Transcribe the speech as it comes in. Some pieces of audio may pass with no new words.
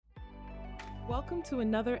Welcome to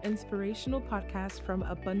another inspirational podcast from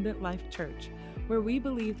Abundant Life Church, where we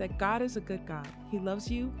believe that God is a good God. He loves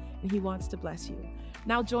you and He wants to bless you.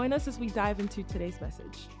 Now join us as we dive into today's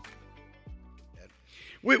message.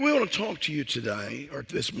 We want to talk to you today, or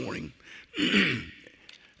this morning,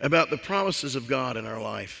 about the promises of God in our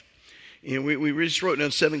life. And we just wrote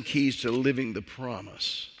down 7 keys to living the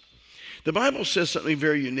promise. The Bible says something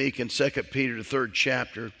very unique in 2 Peter, the 3rd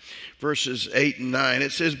chapter, verses 8 and 9.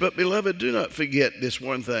 It says, "But beloved, do not forget this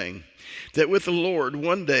one thing, that with the Lord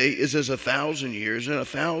 1 day is as 1,000 years, and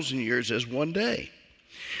 1,000 years as 1 day.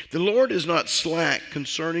 The Lord is not slack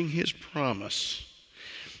concerning His promise,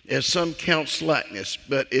 as some count slackness,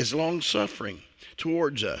 but is long-suffering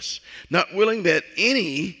towards us, not willing that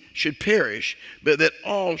any should perish, but that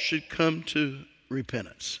all should come to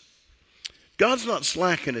repentance." God's not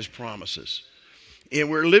slack in His promises.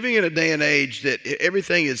 And we're living in a day and age that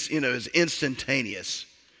everything is instantaneous.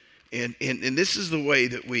 And this is the way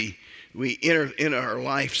that we enter in our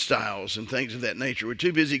lifestyles and things of that nature. We're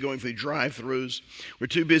too busy going through drive-thrus. We're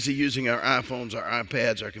too busy using our iPhones, our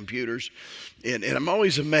iPads, our computers. And I'm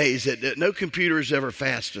always amazed that no computer is ever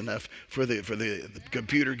fast enough for the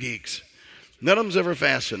computer geeks. None of them's ever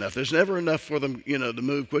fast enough. There's never enough for them, to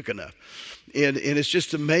move quick enough. And it's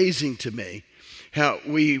just amazing to me how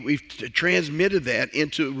we've transmitted that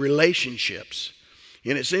into relationships.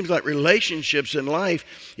 And it seems like relationships in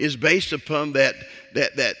life is based upon that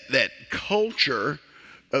culture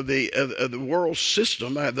of the world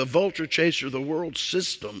system, the vulture chaser of the world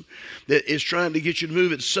system that is trying to get you to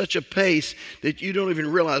move at such a pace that you don't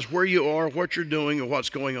even realize where you are, what you're doing, or what's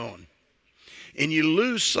going on. And you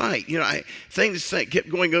lose sight. Things kept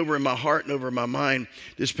going over in my heart and over in my mind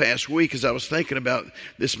this past week as I was thinking about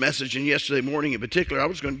this message. And yesterday morning in particular, I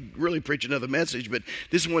was going to really preach another message, but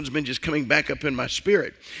this one's been just coming back up in my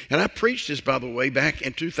spirit. And I preached this, by the way, back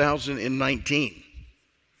in 2019.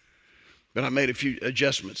 But I made a few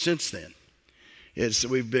adjustments since then. So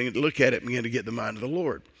we've been to look at it and begin to get the mind of the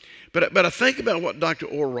Lord. But I think about what Dr.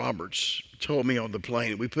 Oral Roberts told me on the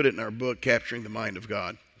plane. We put it in our book, Capturing the Mind of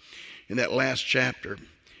God. In that last chapter,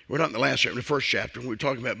 we're not in the last chapter, in the first chapter, when we were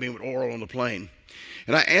talking about being with Oral on the plane.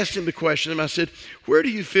 And I asked him the question, and I said, where do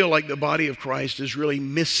you feel like the body of Christ is really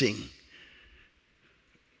missing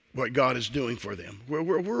what God is doing for them? Where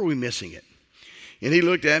are we missing it? And he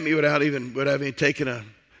looked at me without even taking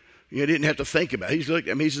didn't have to think about it. He looked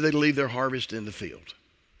at me, he said, they leave their harvest in the field.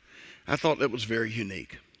 I thought that was very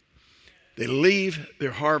unique. They leave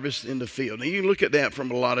their harvest in the field. Now, you can look at that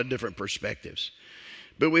from a lot of different perspectives.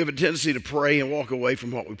 But we have a tendency to pray and walk away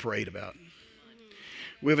from what we prayed about.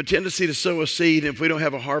 We have a tendency to sow a seed, and if we don't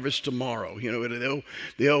have a harvest tomorrow,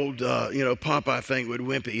 the old Popeye thing with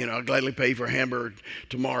Wimpy, I'll gladly pay for a hamburger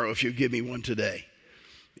tomorrow if you give me one today.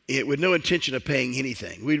 With no intention of paying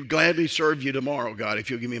anything. We'd gladly serve you tomorrow, God,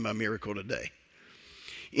 if you'll give me my miracle today.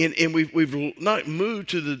 And we've not moved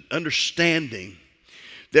to the understanding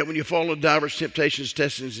that when you fall into diverse temptations,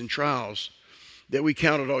 testings, and trials, that we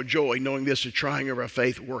count it all joy, knowing this, the trying of our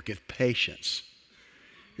faith worketh patience.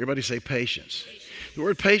 Everybody say patience. The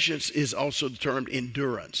word patience is also termed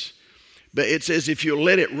endurance. But it says if you'll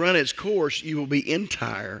let it run its course, you will be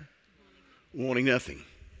entire, wanting nothing.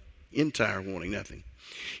 Entire, wanting nothing.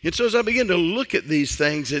 And so as I begin to look at these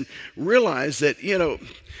things and realize that,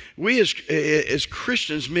 we as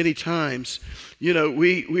Christians many times,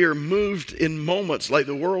 we are moved in moments like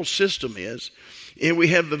the world system is. And we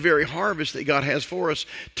have the very harvest that God has for us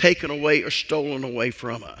taken away or stolen away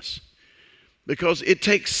from us. Because it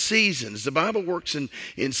takes seasons. The Bible works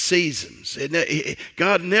in seasons.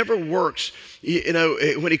 God never works,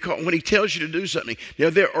 when He tells you to do something.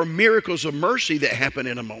 There are miracles of mercy that happen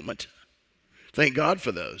in a moment. Thank God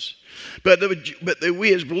for those. But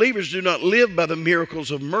we as believers do not live by the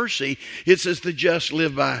miracles of mercy. It says the just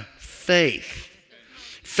live by faith.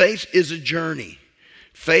 Faith is a journey.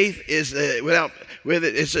 Faith is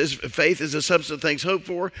it says faith is the substance of things hoped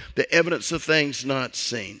for, the evidence of things not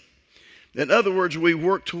seen. In other words, we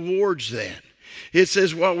work towards that. It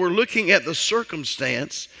says while we're looking at the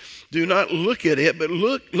circumstance, do not look at it, but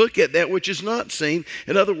look at that which is not seen.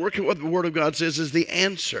 In other words, what the Word of God says is the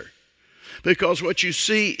answer. Because what you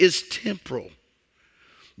see is temporal,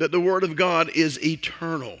 but the Word of God is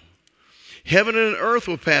eternal. Heaven and earth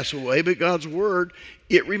will pass away, but God's Word,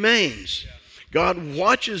 it remains. God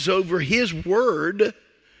watches over His word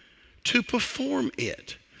to perform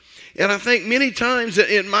it. And I think many times,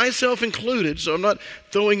 and myself included, so I'm not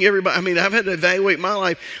throwing everybody, I've had to evaluate my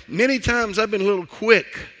life. Many times I've been a little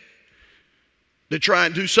quick to try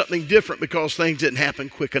and do something different because things didn't happen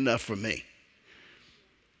quick enough for me.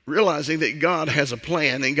 realizing that God has a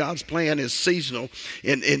plan, and God's plan is seasonal,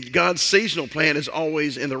 and God's seasonal plan is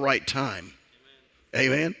always in the right time.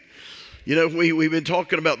 Amen. You know, we've been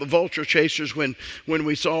talking about the vulture chasers when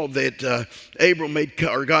we saw that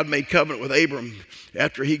God made covenant with Abram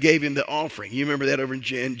after he gave him the offering. You remember that over in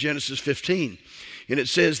Genesis 15. And it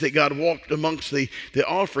says that God walked amongst the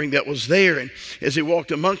offering that was there. And as he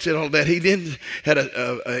walked amongst it, all that, he then had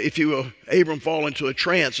if you will, Abram fall into a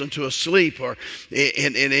trance, into a sleep. And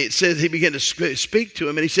it says he began to speak to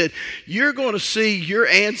him. And he said, you're going to see your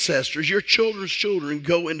ancestors, your children's children,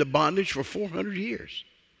 go into bondage for 400 years.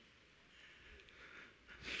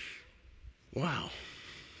 Wow.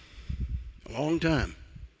 A long time.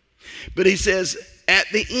 But he says, at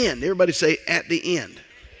the end, everybody say, at the end.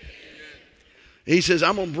 He says,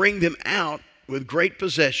 I'm going to bring them out with great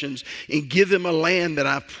possessions and give them a land that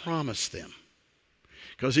I've promised them.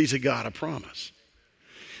 Because he's a God of promise.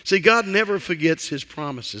 See, God never forgets his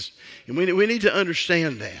promises. And we need to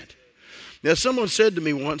understand that. Now, someone said to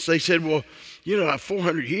me once, they said, well,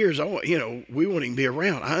 400 years, we won't even be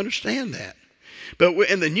around. I understand that. But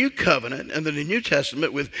in the new covenant and in the New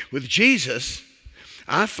Testament with Jesus,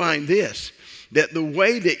 I find this, that the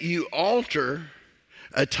way that you alter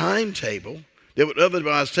a timetable that would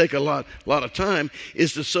otherwise take a lot of time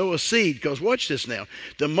is to sow a seed. Because watch this now.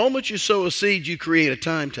 The moment you sow a seed, you create a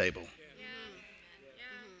timetable.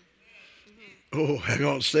 Oh, hang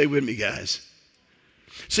on, stay with me, guys.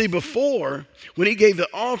 See, before, when he gave the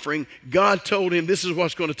offering, God told him this is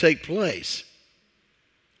what's going to take place.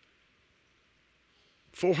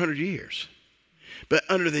 400 years. But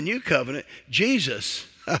under the new covenant, Jesus,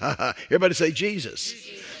 everybody say Jesus.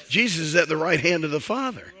 Jesus is at the right hand of the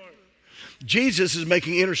Father. Jesus is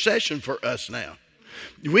making intercession for us now.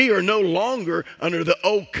 We are no longer under the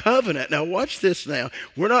old covenant. Now watch this now.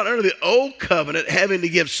 We're not under the old covenant having to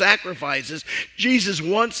give sacrifices. Jesus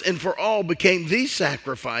once and for all became the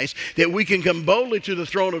sacrifice that we can come boldly to the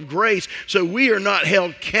throne of grace, so we are not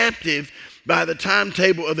held captive by the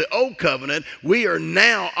timetable of the old covenant. We are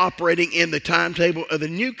now operating in the timetable of the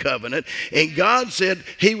new covenant. And God said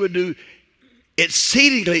he would do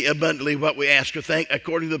exceedingly abundantly what we ask or think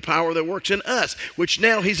according to the power that works in us, which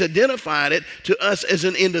now he's identified it to us as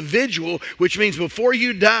an individual, which means before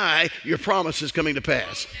you die, your promise is coming to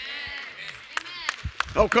pass.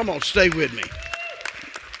 Oh, come on, stay with me.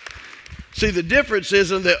 See, the difference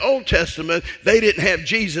is in the Old Testament, they didn't have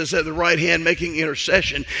Jesus at the right hand making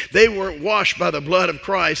intercession. They weren't washed by the blood of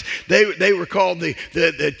Christ. They were called the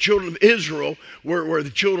children of Israel, were the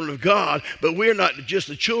children of God. But we're not just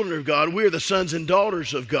the children of God. We're the sons and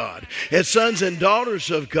daughters of God. As sons and daughters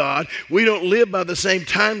of God, we don't live by the same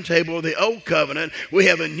timetable of the Old Covenant. We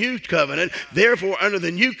have a new covenant. Therefore, under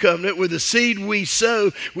the new covenant, with the seed we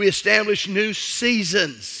sow, we establish new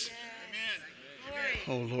seasons.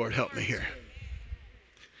 Oh, Lord, help me here.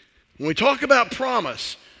 When we talk about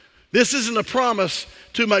promise, this isn't a promise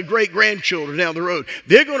to my great-grandchildren down the road.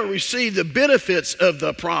 They're going to receive the benefits of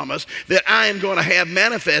the promise that I am going to have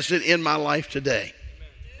manifested in my life today.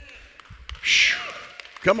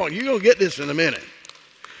 Come on, you're going to get this in a minute.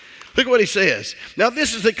 Look what he says. Now,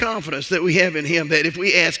 this is the confidence that we have in him, that if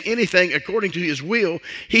we ask anything according to his will,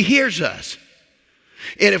 he hears us.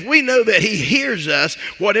 And if we know that he hears us,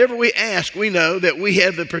 whatever we ask, we know that we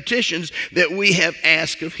have the petitions that we have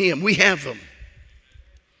asked of him. We have them.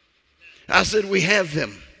 I said we have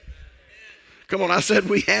them. Come on, I said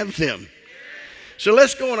we have them. So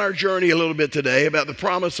let's go on our journey a little bit today about the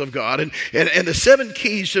promise of God and the 7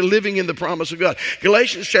 keys to living in the promise of God.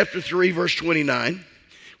 Galatians chapter 3, verse 29.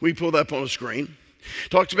 We pull that up on the screen.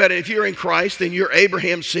 Talks about it. If you're in Christ, then you're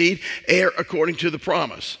Abraham's seed, heir according to the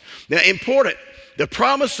promise. Now, important. The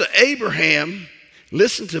promise to Abraham,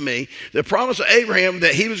 listen to me, the promise to Abraham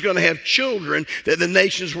that he was going to have children, that the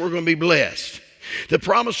nations were going to be blessed. The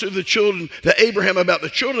promise to the children, to Abraham about the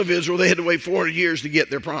children of Israel, they had to wait 400 years to get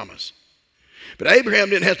their promise. But Abraham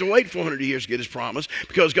didn't have to wait 400 years to get his promise,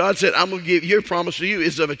 because God said, I'm going to give your promise to you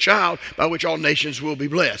is of a child by which all nations will be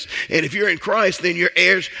blessed. And if you're in Christ, then you're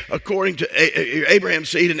heirs according to Abraham's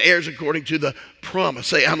seed and heirs according to the promise.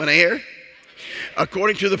 Say, I'm an heir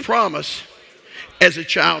according to the promise as a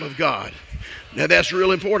child of God. Now that's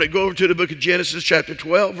real important. Go over to the book of Genesis chapter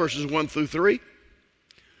 12, verses 1 through 3.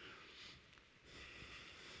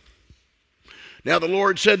 Now the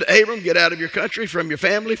Lord said to Abram, get out of your country, from your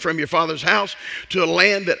family, from your father's house, to a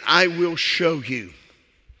land that I will show you.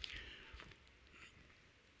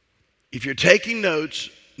 If you're taking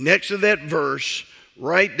notes, next to that verse,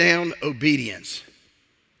 write down obedience.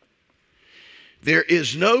 There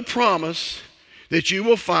is no promise that you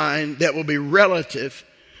will find that will be relative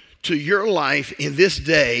to your life in this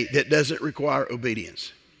day that doesn't require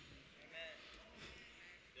obedience.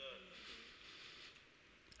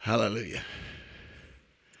 Hallelujah.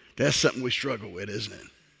 That's something we struggle with, isn't it?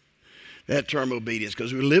 That term obedience,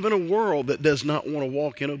 because we live in a world that does not want to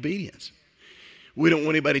walk in obedience. We don't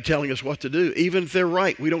want anybody telling us what to do. Even if they're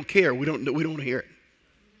right, we don't care. We don't hear it.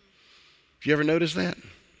 Have you ever noticed that?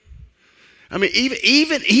 I mean,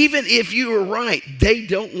 even if you are right, they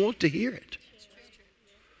don't want to hear it.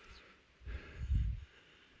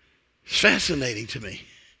 It's fascinating to me.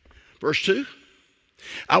 Verse 2,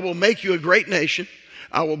 I will make you a great nation.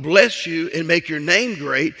 I will bless you and make your name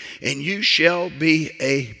great, and you shall be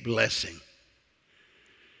a blessing.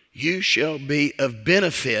 You shall be of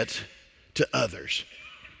benefit to others.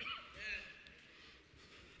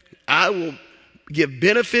 I will give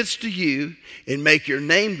benefits to you and make your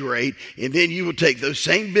name great, and then you will take those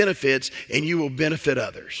same benefits and you will benefit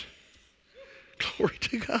others. Glory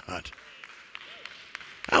to God.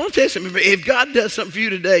 I want to tell you something. If God does something for you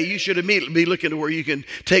today, you should immediately be looking to where you can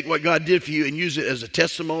take what God did for you and use it as a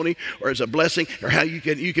testimony or as a blessing, or how you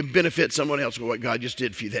can benefit someone else with what God just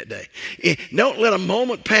did for you that day. Don't let a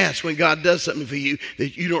moment pass when God does something for you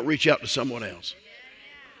that you don't reach out to someone else.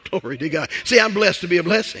 Glory to God. See, I'm blessed to be a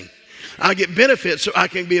blessing. I get benefits, so I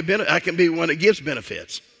can be one that gives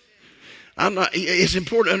benefits. It's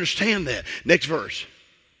important to understand that. Next verse.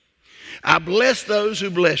 I bless those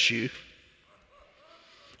who bless you.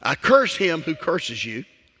 I curse him who curses you,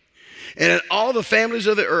 and all the families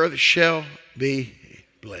of the earth shall be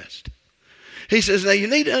blessed. He says, now you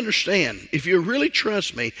need to understand, if you really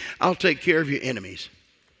trust me, I'll take care of your enemies.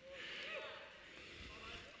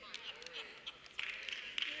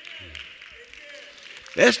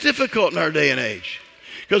 That's difficult in our day and age,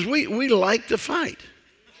 because we like to fight.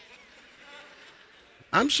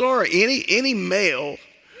 I'm sorry, any male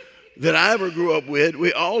that I ever grew up with,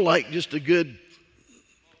 we all like just a good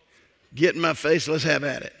get in my face, let's have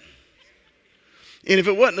at it. And if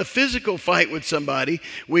it wasn't a physical fight with somebody,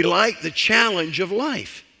 we like the challenge of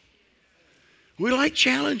life. We like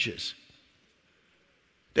challenges.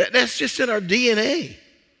 That's just in our DNA.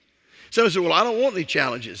 Someone said, well, I don't want any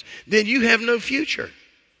challenges. Then you have no future.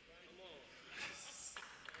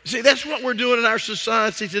 See, that's what we're doing in our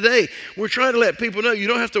society today. We're trying to let people know you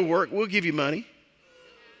don't have to work, we'll give you money.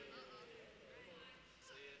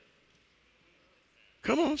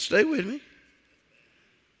 Come on, stay with me.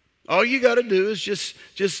 All you got to do is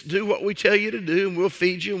just do what we tell you to do, and we'll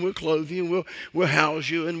feed you, and we'll clothe you, and we'll house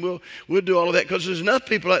you, and we'll do all of that, because there's enough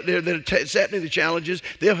people out there that are accepting the challenges.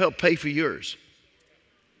 They'll help pay for yours.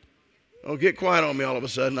 Oh, get quiet on me all of a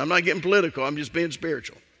sudden. I'm not getting political. I'm just being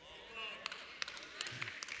spiritual.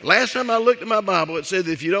 Last time I looked at my Bible, it said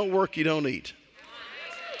that if you don't work, you don't eat.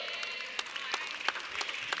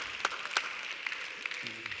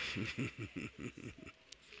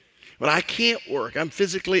 But I can't work. I'm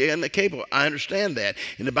physically incapable. I understand that.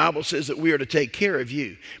 And the Bible says that we are to take care of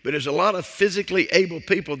you. But there's a lot of physically able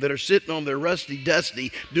people that are sitting on their rusty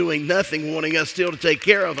dusty doing nothing, wanting us still to take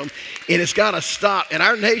care of them. And it's got to stop. And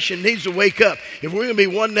our nation needs to wake up. If we're going to be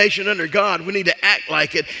one nation under God, we need to act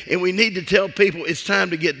like it. And we need to tell people it's time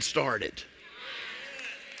to get started.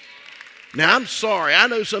 Now, I'm sorry. I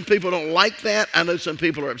know some people don't like that. I know some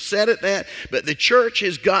people are upset at that. But the church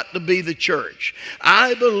has got to be the church.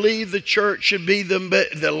 I believe the church should be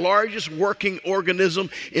the largest working organism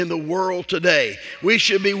in the world today. We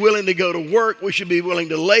should be willing to go to work. We should be willing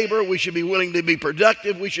to labor. We should be willing to be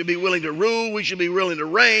productive. We should be willing to rule. We should be willing to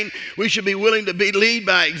reign. We should be willing to lead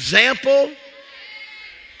by example.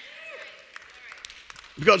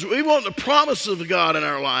 Because we want the promises of God in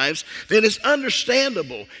our lives, then it's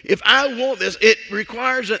understandable. If I want this, it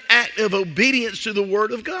requires an act of obedience to the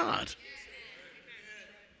Word of God.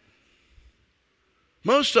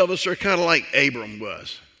 Most of us are kind of like Abram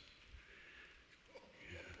was.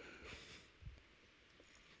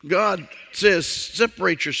 God says,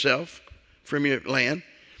 separate yourself from your land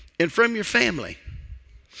and from your family.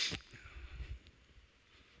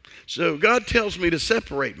 So God tells me to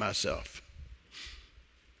separate myself.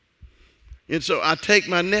 And so I take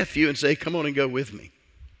my nephew and say, come on and go with me.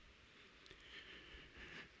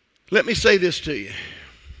 Let me say this to you.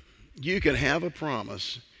 You can have a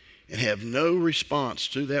promise and have no response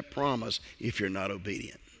to that promise if you're not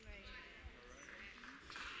obedient.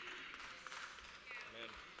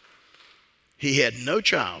 He had no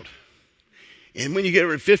child. And when you get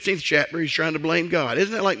over in the 15th chapter, he's trying to blame God.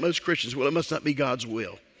 Isn't that like most Christians? Well, it must not be God's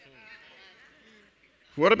will.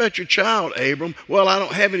 What about your child, Abram? Well, I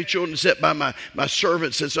don't have any children except by my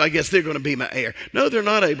servants, and so I guess they're going to be my heir. No, they're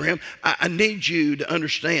not, Abraham. I need you to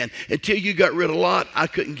understand, until you got rid of Lot, I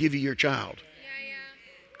couldn't give you your child.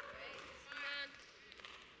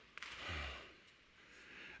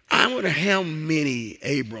 I wonder how many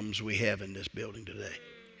Abrams we have in this building today.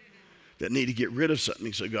 that need to get rid of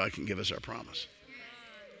something so God can give us our promise.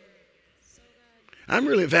 I'm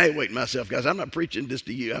really evaluating myself, guys. I'm not preaching this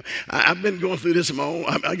to you. I've been going through this on my own.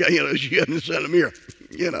 I got, as you got in the mirror,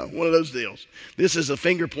 one of those deals. This is a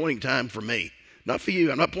finger pointing time for me, not for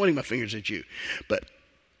you. I'm not pointing my fingers at you, but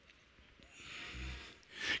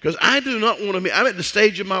because I do not want to be. I'm at the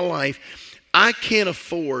stage of my life. I can't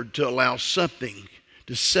afford to allow something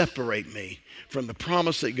to separate me from the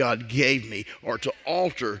promise that God gave me or to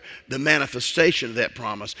alter the manifestation of that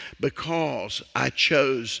promise because I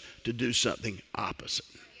chose to do something opposite.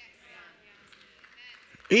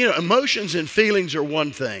 Emotions and feelings are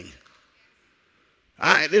one thing.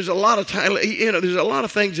 There's a lot of time, there's a lot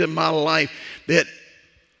of things in my life that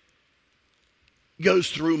goes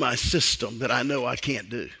through my system that I know I can't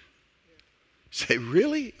do. Say,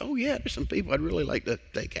 really? Oh yeah, there's some people I'd really like to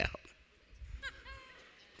take out.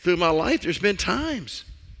 Through my life, there's been times.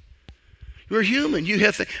 We're human. You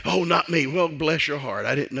have to, oh, not me. Well, bless your heart.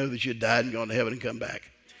 I didn't know that you died and gone to heaven and come back.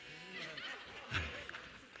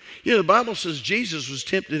 The Bible says Jesus was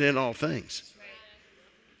tempted in all things.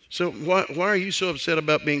 So why are you so upset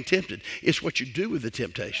about being tempted? It's what you do with the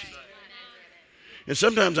temptation. And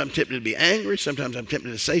sometimes I'm tempted to be angry. Sometimes I'm tempted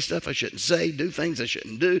to say stuff I shouldn't say, do things I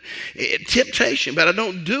shouldn't do. Temptation, but I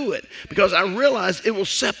don't do it because I realize it will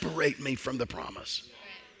separate me from the promise.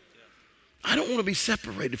 I don't want to be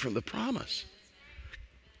separated from the promise.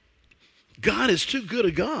 God is too good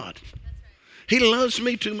a God. He loves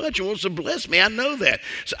me too much and wants to bless me. I know that.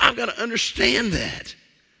 So I've got to understand that.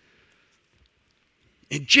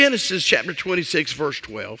 In Genesis chapter 26, verse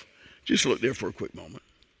 12, just look there for a quick moment.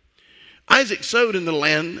 Isaac sowed in the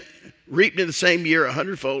land, reaped in the same year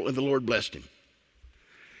 100-fold, and the Lord blessed him.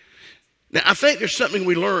 Now, I think there's something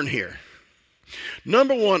we learn here.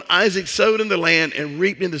 Number one, Isaac sowed in the land and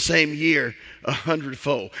reaped in the same year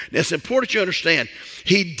 100-fold. Now, it's important you understand,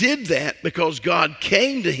 he did that because God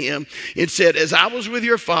came to him and said, as I was with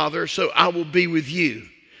your father, so I will be with you.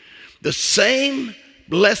 The same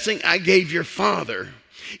blessing I gave your father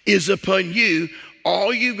is upon you.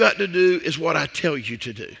 All you got to do is what I tell you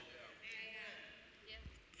to do.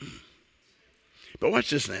 But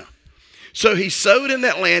watch this now. So he sowed in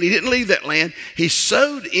that land. He didn't leave that land. He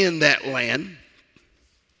sowed in that land.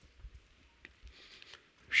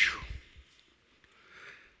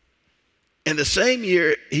 And the same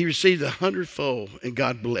year, he received 100-fold, and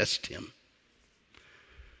God blessed him.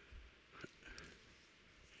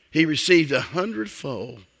 He received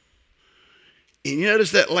 100-fold. And you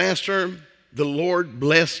notice that last term, the Lord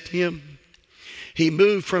blessed him. He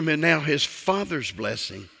moved from now his father's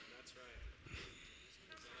blessing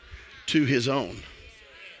to his own.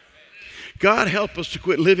 God help us to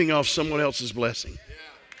quit living off someone else's blessing.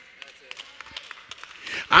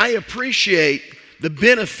 I appreciate the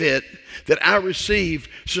benefit that I receive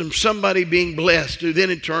from somebody being blessed who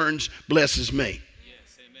then in turns blesses me.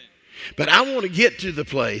 Yes, amen. But I want to get to the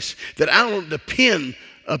place that I don't depend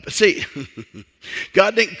see,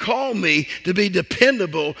 God didn't call me to be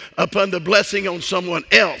dependable upon the blessing on someone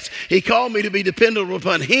else. He called me to be dependable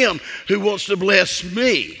upon him who wants to bless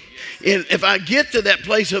me. And if I get to that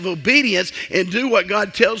place of obedience and do what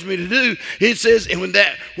God tells me to do, he says, and when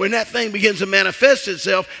that thing begins to manifest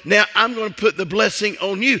itself, now I'm going to put the blessing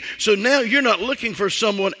on you. So now you're not looking for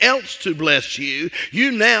someone else to bless you.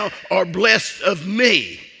 You now are blessed of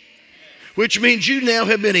me, which means you now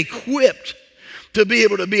have been equipped to be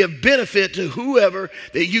able to be of benefit to whoever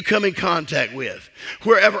that you come in contact with.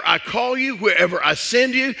 Wherever I call you, wherever I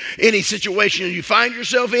send you, any situation you find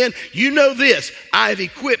yourself in, you know this, I've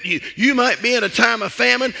equipped you. You might be in a time of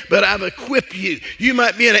famine, but I've equipped you. You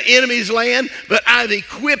might be in an enemy's land, but I've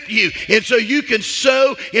equipped you. And so you can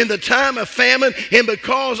sow in the time of famine, and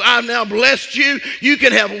because I've now blessed you, you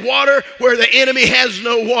can have water where the enemy has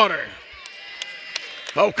no water.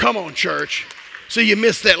 Oh, come on, church. So you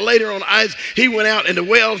missed that. Later on, Isaac, he went out and the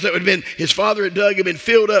wells that had been his father had dug had been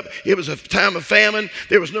filled up. It was a time of famine.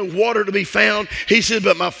 There was no water to be found. He said,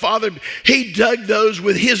 but my father, he dug those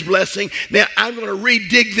with his blessing. Now I'm going to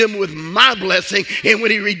redig them with my blessing. And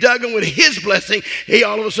when he redug them with his blessing,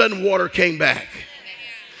 all of a sudden water came back.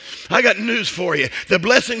 I got news for you. The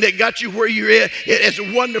blessing that got you where you're at, it's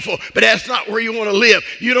wonderful, but that's not where you want to live.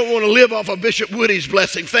 You don't want to live off of Bishop Woody's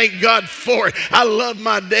blessing. Thank God for it. I love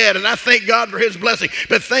my dad, and I thank God for his blessing.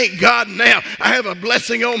 But thank God now I have a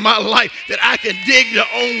blessing on my life that I can dig the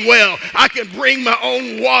own well. I can bring my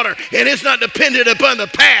own water, and it's not dependent upon the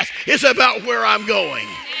past. It's about where I'm going.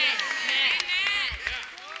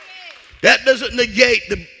 That doesn't negate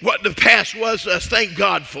what the past was to us. Thank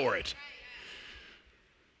God for it.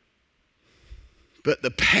 But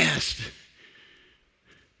the past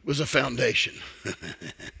was a foundation.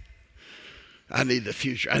 I need the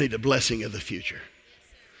future. I need the blessing of the future.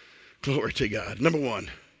 Glory to God. Number one,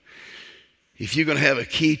 if you're going to have a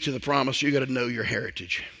key to the promise, you got to know your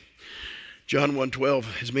heritage. John 1:12,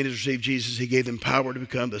 as many as received Jesus, he gave them power to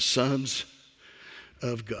become the sons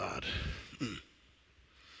of God.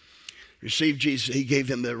 Received Jesus, he gave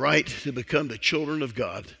them the right to become the children of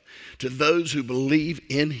God to those who believe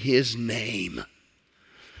in his name.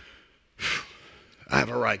 I have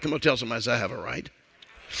a right. Come on, tell somebody, I have a right.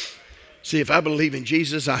 See, if I believe in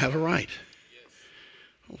Jesus, I have a right.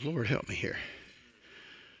 Oh, Lord, help me here.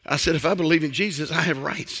 I said, if I believe in Jesus, I have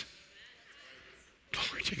rights.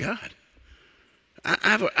 Glory to God.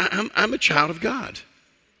 I'm a child of God.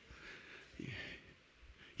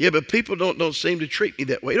 Yeah, but people don't seem to treat me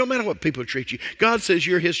that way. It don't matter what people treat you. God says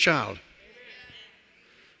you're his child.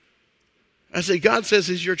 I say, God says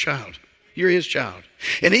he's your child. You're his child.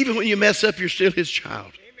 And even when you mess up, you're still his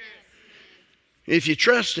child. If you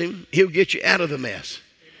trust him, he'll get you out of the mess.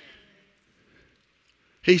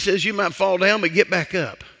 He says you might fall down, but get back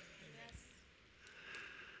up.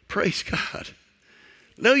 Praise God.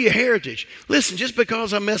 Know your heritage. Listen, just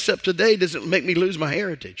because I mess up today doesn't make me lose my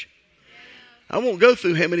heritage. I won't go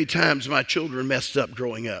through how many times my children messed up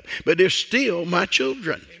growing up, but they're still my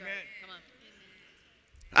children.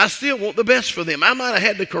 I still want the best for them. I might have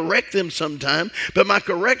had to correct them sometime, but my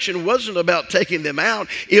correction wasn't about taking them out.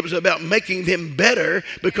 It was about making them better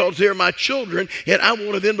because they're my children and I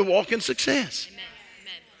wanted them to walk in success. Amen.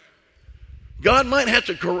 God might have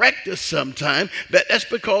to correct us sometime, but that's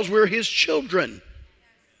because we're his children.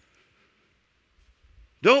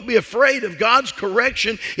 Don't be afraid of God's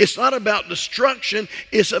correction. It's not about destruction.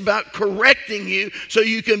 It's about correcting you so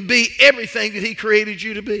you can be everything that he created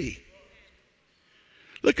you to be.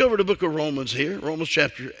 Look over the book of Romans here. Romans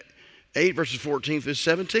chapter 8, verses 14 through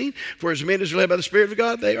 17. For as many as are led by the Spirit of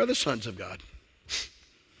God, they are the sons of God.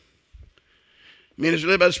 Men as are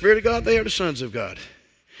led by the Spirit of God, they are the sons of God.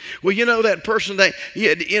 Well, you know that person,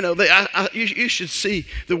 you should see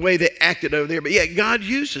the way they acted over there. But yet God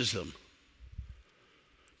uses them.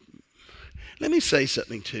 Let me say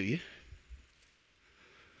something to you.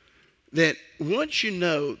 That once you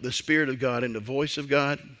know the Spirit of God and the voice of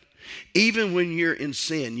God, even when you're in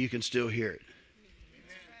sin, you can still hear it.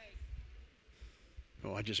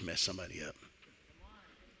 Oh, I just messed somebody up.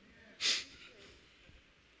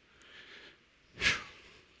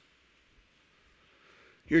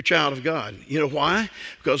 You're a child of God. You know why?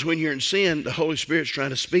 Because when you're in sin, the Holy Spirit's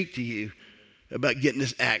trying to speak to you about getting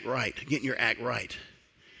this act right, getting your act right.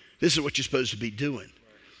 This is what you're supposed to be doing.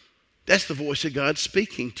 That's the voice of God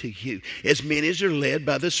speaking to you. As many as are led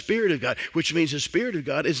by the Spirit of God, which means the Spirit of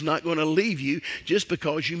God is not going to leave you just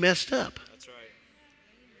because you messed up. That's right.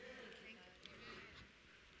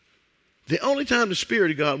 The only time the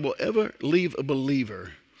Spirit of God will ever leave a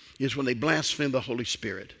believer is when they blaspheme the Holy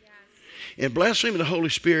Spirit. Yes. And blaspheming the Holy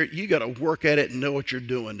Spirit, you got to work at it and know what you're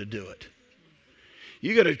doing to do it.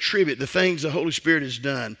 You got to attribute the things the Holy Spirit has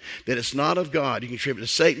done that it's not of God. You can attribute it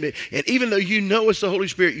to Satan. And even though you know it's the Holy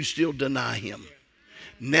Spirit, you still deny him.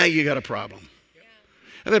 Now you got a problem.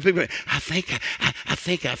 I've had people say, I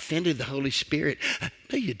think I offended the Holy Spirit.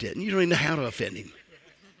 No, you didn't. You don't even know how to offend him.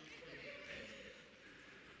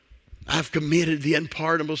 I've committed the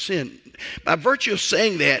unpardonable sin. By virtue of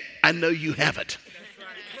saying that, I know you haven't.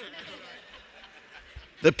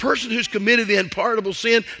 The person who's committed the unpardonable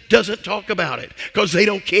sin doesn't talk about it because they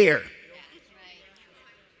don't care.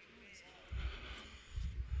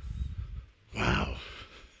 Wow.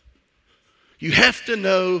 You have to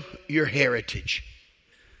know your heritage.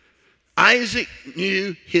 Isaac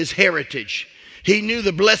knew his heritage. He knew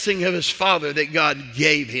the blessing of his father that God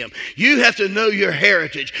gave him. You have to know your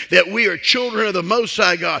heritage, that we are children of the Most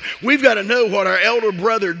High God. We've got to know what our elder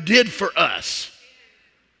brother did for us.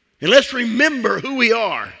 And let's remember who we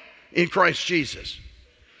are in Christ Jesus.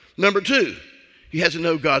 Number two, you have to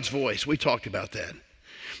know God's voice. We talked about that.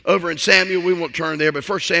 Over in Samuel, we won't turn there, but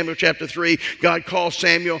 1 Samuel chapter 3, God calls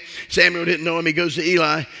Samuel. Samuel didn't know him. He goes to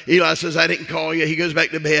Eli. Eli says, I didn't call you. He goes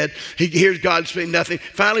back to bed. He hears God saying nothing.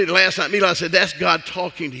 Finally, the last time, Eli said, that's God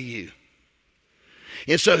talking to you.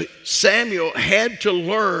 And so Samuel had to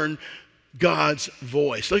learn God's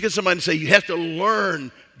voice. Look at somebody and say, you have to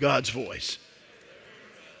learn God's voice.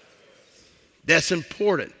 That's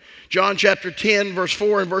important. John chapter 10, verse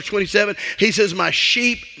 4 and verse 27, he says, my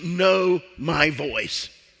sheep know my voice.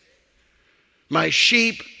 My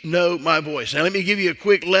sheep know my voice. Now let me give you a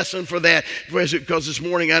quick lesson for that, because this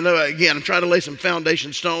morning I know, again, I'm trying to lay some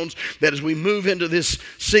foundation stones that as we move into this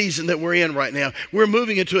season that we're in right now, we're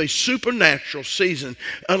moving into a supernatural season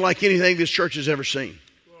unlike anything this church has ever seen.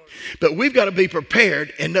 But we've got to be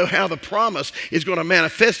prepared and know how the promise is going to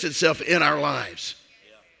manifest itself in our lives.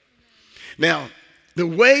 Now, the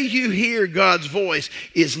way you hear God's voice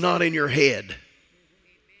is not in your head.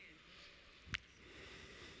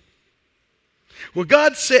 Well,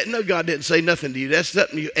 God said, no, God didn't say nothing to you. That's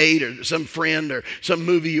something you ate or some friend or some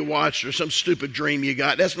movie you watched or some stupid dream you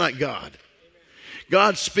got. That's not God.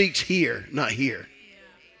 God speaks here, not here.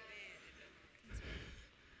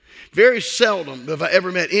 Very seldom have I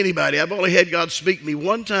ever met anybody. I've only had God speak to me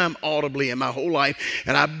one time audibly in my whole life,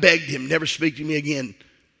 and I begged him, never speak to me again.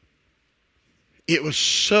 It was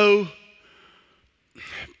so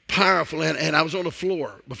powerful, and I was on the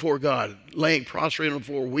floor before God, laying prostrate on the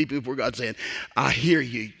floor, weeping before God, saying, I hear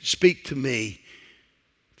you. Speak to me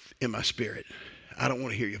in my spirit. I don't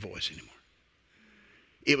want to hear your voice anymore.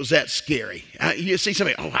 It was that scary. You see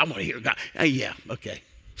somebody, oh, I want to hear God. Yeah, okay.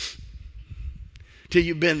 Till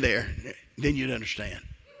you've been there, then you'd understand.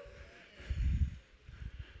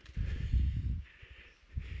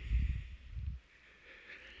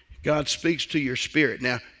 God speaks to your spirit.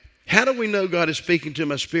 Now, how do we know God is speaking to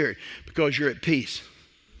my spirit? Because you're at peace.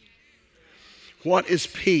 What is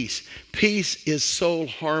peace? Peace is soul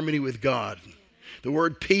harmony with God. The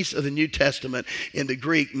word peace of the New Testament in the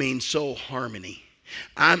Greek means soul harmony.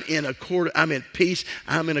 I'm in peace.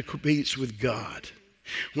 I'm in a peace with God.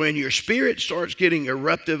 When your spirit starts getting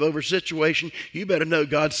eruptive over a situation, you better know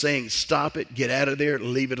God's saying, stop it, get out of there,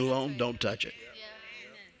 leave it alone, don't touch it.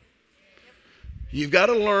 You've got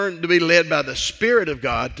to learn to be led by the Spirit of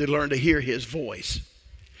God to learn to hear His voice.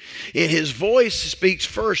 And His voice speaks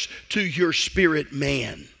first to your spirit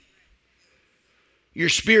man. Your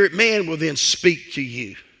spirit man will then speak to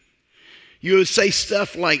you. You will say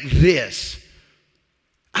stuff like this.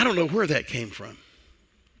 I don't know where that came from.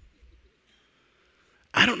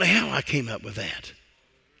 I don't know how I came up with that.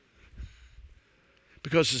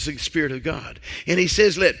 Because it's the Spirit of God. And He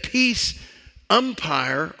says, let peace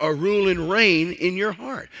umpire or rule and reign in your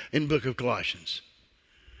heart in the book of Colossians.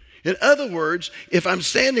 In other words, if I'm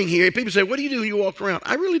standing here, people say, what do you do when you walk around?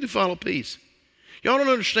 I really do follow peace. Y'all don't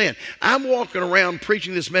understand. I'm walking around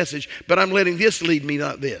preaching this message, but I'm letting this lead me,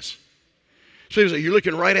 not this. So people say, you're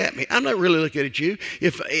looking right at me. I'm not really looking at you.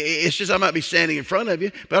 It's just I might be standing in front of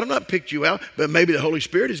you, but I've not picked you out, but maybe the Holy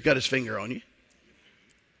Spirit has got His finger on you.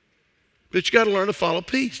 But you got to learn to follow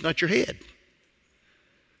peace, not your head.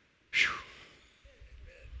 Whew.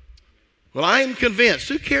 Well, I am convinced.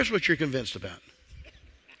 Who cares what you're convinced about?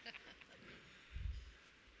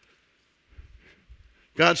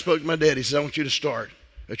 God spoke to my dad. He said, I want you to start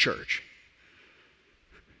a church.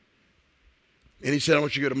 And he said, I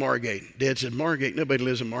want you to go to Margate. Dad said, Margate? Nobody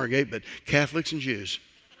lives in Margate but Catholics and Jews.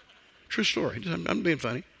 True story. I'm being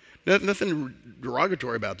funny. Nothing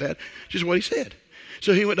derogatory about that. Just what he said.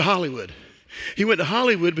 So he went to Hollywood. He went to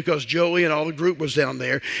Hollywood because Joey and all the group was down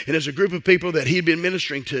there. And there's a group of people that he'd been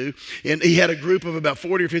ministering to. And he had a group of about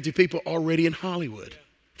 40 or 50 people already in Hollywood,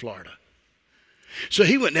 Florida. So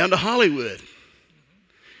he went down to Hollywood.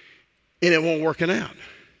 And it wasn't working out.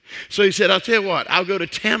 So he said, I'll tell you what, I'll go to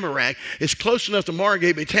Tamarack. It's close enough to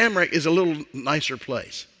Margate, but Tamarack is a little nicer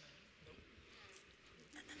place.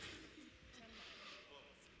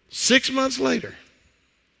 6 months later,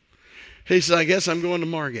 he said, I guess I'm going to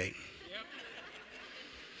Margate.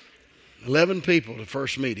 11 people, the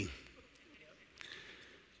first meeting.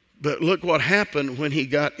 But look what happened when he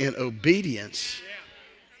got in obedience.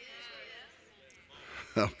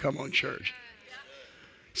 Oh, come on, church.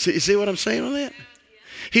 See what I'm saying on that?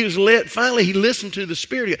 He was led, finally he listened to the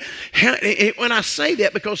Spirit. When I say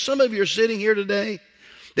that, because some of you are sitting here today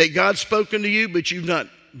that God's spoken to you, but you've not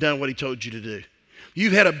done what He told you to do.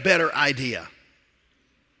 You've had a better idea.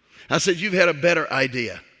 I said you've had a better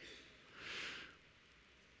idea.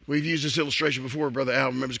 We've used this illustration before. Brother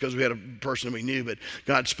Al remembers because we had a person that we knew, but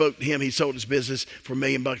God spoke to him. He sold his business for $1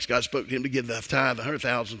 million. God spoke to him to give the tithe,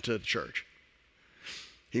 $100,000 to the church.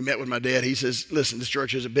 He met with my dad. He says, listen, this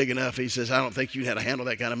church isn't big enough. He says, I don't think you know how to handle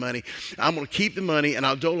that kind of money. I'm going to keep the money and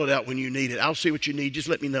I'll dole it out when you need it. I'll see what you need. Just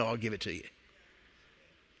let me know. I'll give it to you.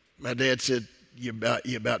 My dad said, you're about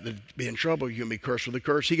to be in trouble. You're going to be cursed with a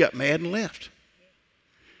curse. He got mad and left.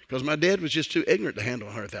 Because my dad was just too ignorant to handle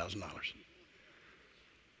 $100,000.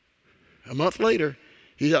 A month later,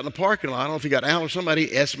 he's out in the parking lot. I don't know if he got Al or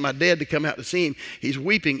somebody asked my dad to come out to see him. He's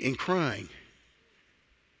weeping and crying.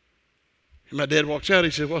 And my dad walks out.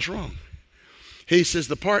 He says, what's wrong? He says,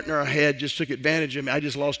 the partner I had just took advantage of me. I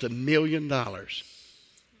just lost $1 million. Now,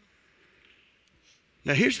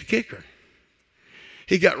 here's the kicker.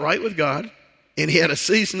 He got right with God, and he had a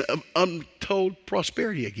season of untold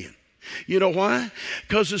prosperity again. You know why?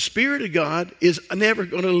 Because the Spirit of God is never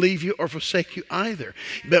going to leave you or forsake you either.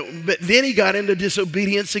 But then he got into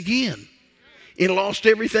disobedience again and lost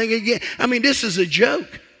everything again. I mean, this is a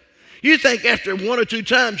joke. You think after one or two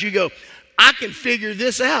times you go, I can figure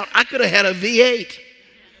this out. I could have had a V8.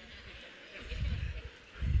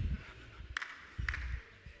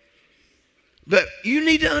 But you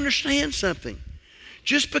need to understand something.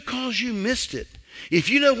 Just because you missed it, if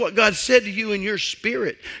you know what God said to you in your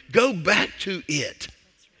spirit, go back to it.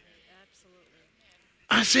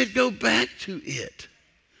 I said go back to it.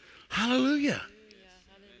 Hallelujah.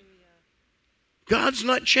 God's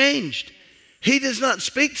not changed. He does not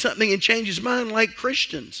speak something and change his mind like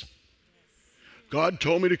Christians. God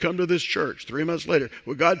told me to come to this church. 3 months later,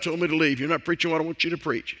 well, God told me to leave. You're not preaching what I want you to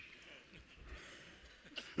preach.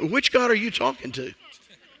 Which God are you talking to?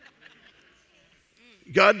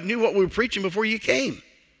 God knew what we were preaching before you came.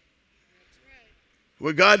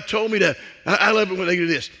 Well, God told me to, I love it when they do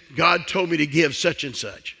this. God told me to give such and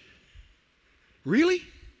such. Really?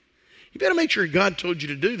 You better make sure God told you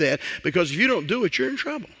to do that, because if you don't do it, you're in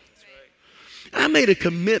trouble. I made a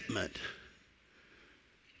commitment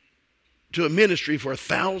to a ministry for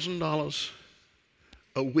 $1,000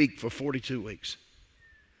 a week for 42 weeks.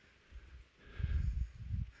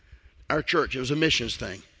 Our church, it was a missions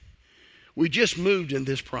thing. We just moved in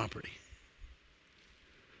this property.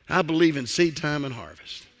 I believe in seed time and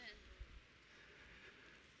harvest.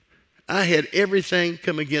 I had everything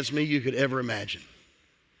come against me you could ever imagine.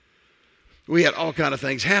 We had all kinds of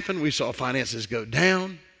things happen. We saw finances go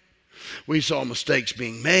down. We saw mistakes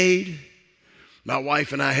being made. My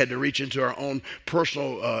wife and I had to reach into our own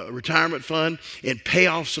personal retirement fund and pay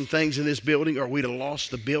off some things in this building, or we'd have lost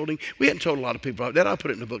the building. We hadn't told a lot of people about that. I'll put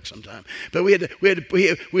it in the book sometime. But we had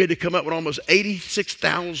to come up with almost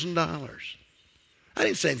 $86,000. I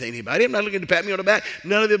didn't say anything to anybody. I'm not looking to pat me on the back.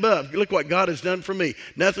 None of the above. Look what God has done for me.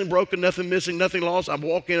 Nothing broken, nothing missing, nothing lost. I'm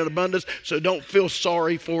walking in abundance, so don't feel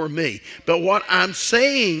sorry for me. But what I'm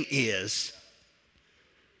saying is,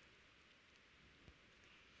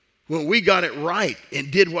 when we got it right and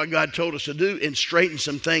did what God told us to do and straightened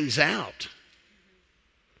some things out,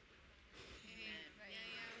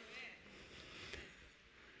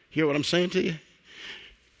 hear what I'm saying to you?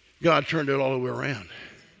 God turned it all the way around.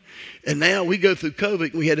 And now we go through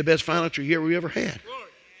COVID and we had the best financial year we ever had.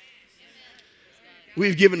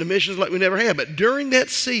 We've given to missions like we never had. But during that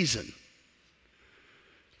season,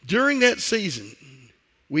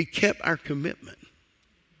 we kept our commitment.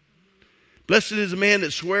 Blessed is the man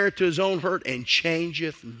that sweareth to his own hurt and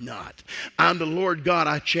changeth not. I'm the Lord God,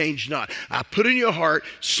 I change not. I put in your heart,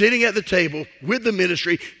 sitting at the table with the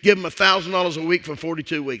ministry, give them $1,000 a week for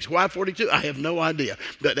 42 weeks. Why 42? I have no idea.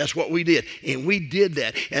 But that's what we did. And we did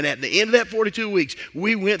that. And at the end of that 42 weeks,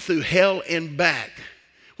 we went through hell and back.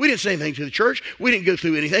 We didn't say anything to the church. We didn't go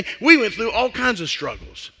through anything. We went through all kinds of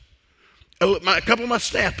struggles. A couple of my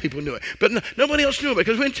staff people knew it. But nobody else knew it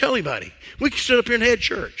because we didn't tell anybody. We stood up here and had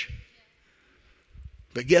church.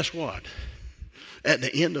 But guess what? At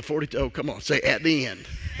the end of 42, oh, come on, say at the end.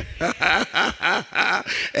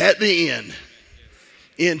 At the end,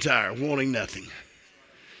 entire, wanting nothing.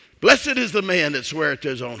 Blessed is the man that sweareth to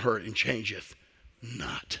his own hurt and changeth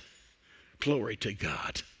not. Glory to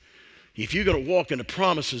God. If you're going to walk in the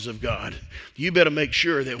promises of God, you better make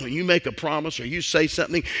sure that when you make a promise or you say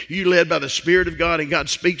something, you're led by the Spirit of God and God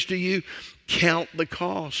speaks to you, count the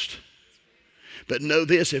cost. But know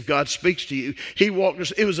this, if God speaks to you, he walked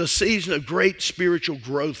us. It was a season of great spiritual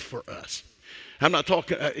growth for us. I'm not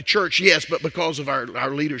talking church, yes, but because of our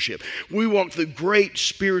leadership. We walked through great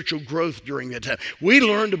spiritual growth during that time. We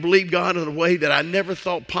learned to believe God in a way that I never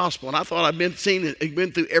thought possible. And I thought I'd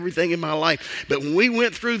been through everything in my life. But when we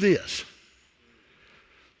went through this,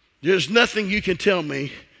 there's nothing you can tell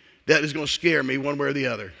me that is going to scare me one way or the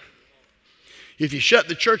other. If you shut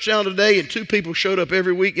the church down today and 2 people showed up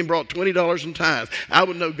every week and brought $20 in tithes, I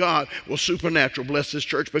would know God will supernatural bless this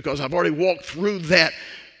church because I've already walked through that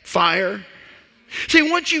fire. See,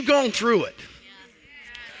 once you've gone through it,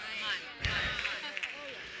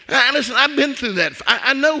 listen, I've been through that.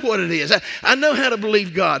 I know what it is. I know how to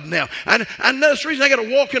believe God now. I know that's the reason I got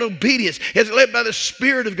to walk in obedience. It's led by the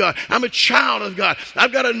Spirit of God. I'm a child of God.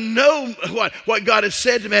 I've got to know what God has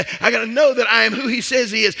said to me. I got to know that I am who he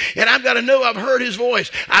says he is. And I've got to know I've heard his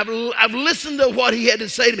voice. I've listened to what he had to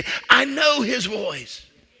say to me. I know his voice.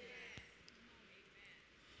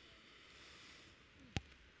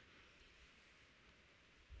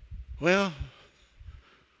 Well,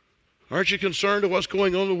 aren't you concerned of what's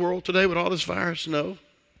going on in the world today with all this virus? No.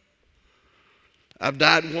 I've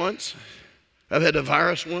died once. I've had the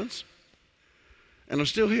virus once. And I'm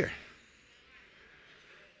still here.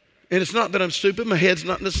 And it's not that I'm stupid. My head's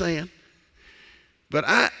not in the sand. But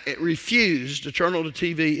I refuse to turn on the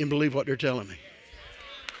TV and believe what they're telling me.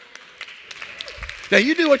 Now,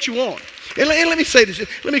 you do what you want. And let me say this.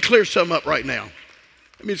 Let me clear something up right now.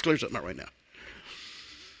 Let me just clear something up right now.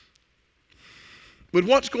 With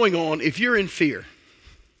what's going on, if you're in fear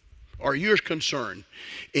or you're concerned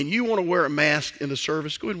and you want to wear a mask in the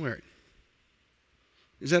service, go ahead and wear it.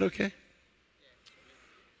 Is that okay?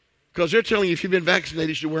 Because they're telling you if you've been vaccinated,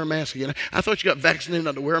 you should wear a mask again. I thought you got vaccinated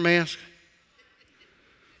not to wear a mask.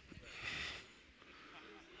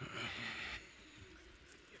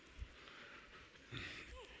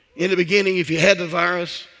 In the beginning, if you had the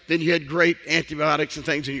virus, then you had great antibiotics and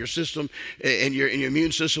things in your system, and your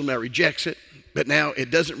immune system now rejects it. But now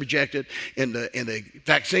it doesn't reject it, and the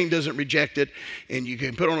vaccine doesn't reject it, and you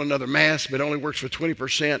can put on another mask, but it only works for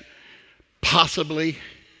 20%, possibly.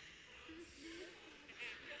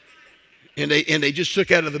 And they just took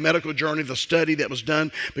out of the medical journal the study that was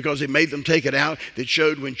done because they made them take it out that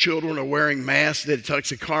showed when children are wearing masks that it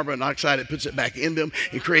takes the carbon dioxide, it puts it back in them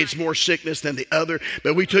and creates more sickness than the other.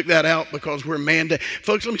 But we took that out because we're mandated.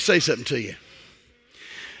 Folks, let me say something to you.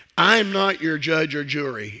 I'm not your judge or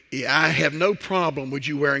jury. I have no problem with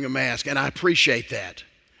you wearing a mask, and I appreciate that.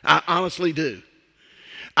 I honestly do.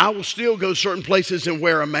 I will still go certain places and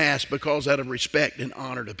wear a mask because out of respect and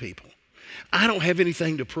honor to people. I don't have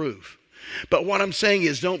anything to prove. But what I'm saying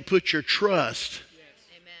is don't put your trust,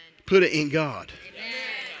 put it in God.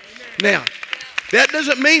 Now, that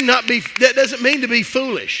doesn't mean to be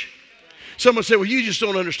foolish. Someone said, well, you just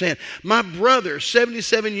don't understand. My brother,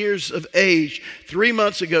 77 years of age, 3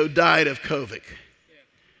 months ago died of COVID.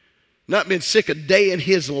 Not been sick a day in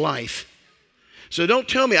his life. So don't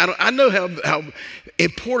tell me, I know how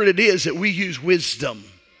important it is that we use wisdom.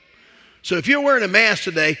 So if you're wearing a mask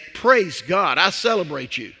today, praise God. I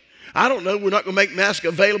celebrate you. I don't know, we're not going to make masks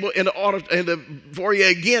available in the foyer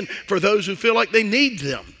again for those who feel like they need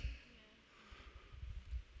them.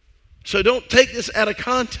 So don't take this out of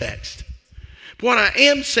context. What I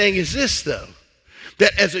am saying is this, though,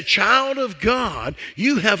 that as a child of God,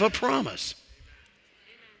 you have a promise.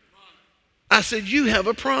 I said, you have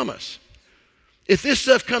a promise. If this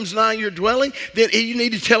stuff comes nigh your dwelling, then you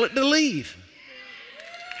need to tell it to leave.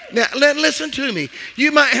 Now, listen to me.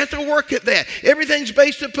 You might have to work at that. Everything's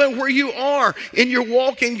based upon where you are in your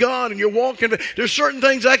walk in God and your walk in. There's certain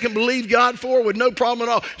things I can believe God for with no problem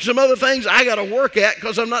at all. Some other things I got to work at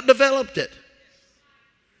because I've not developed it.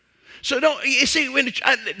 So you see, when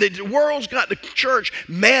the world's got the church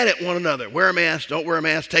mad at one another. Wear a mask, don't wear a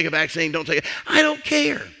mask, take a vaccine, don't take it. I don't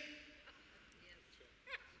care.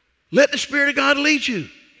 Let the Spirit of God lead you.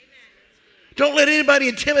 Don't let anybody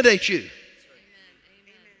intimidate you.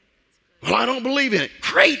 Well, I don't believe in it.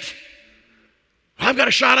 Great. I've got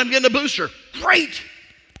a shot, I'm getting a booster. Great.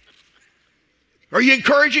 Are you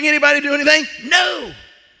encouraging anybody to do anything? No.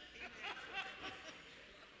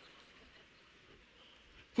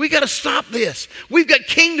 We got to stop this. We've got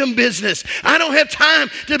kingdom business. I don't have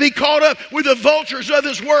time to be caught up with the vultures of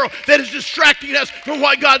this world that is distracting us from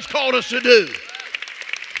what God's called us to do.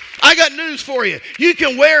 I got news for you. You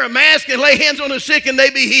can wear a mask and lay hands on the sick and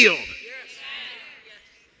they be healed.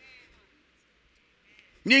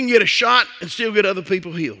 You can get a shot and still get other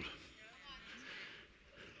people healed.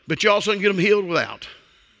 But you also can get them healed without.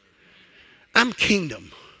 I'm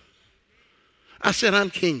kingdom. I said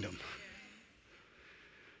I'm kingdom.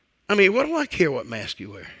 I mean, what do I care what mask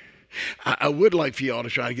you wear? I would like for y'all to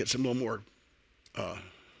try to get some little more,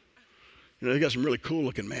 they got some really cool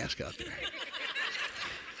looking masks out there.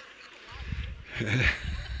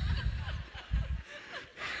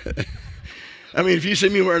 I mean, if you see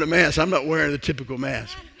me wearing a mask, I'm not wearing the typical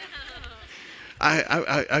mask.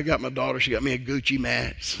 I got my daughter, she got me a Gucci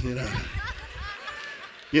mask,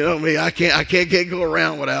 You know me, I can't go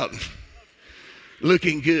around without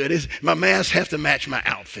looking good. My masks have to match my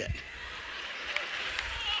outfit.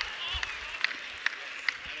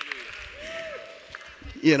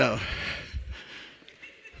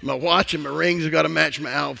 My watch and my rings have got to match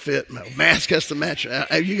my outfit. My mask has to match.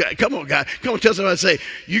 Come on, guy. Come on, tell somebody. Say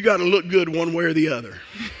you got to look good one way or the other.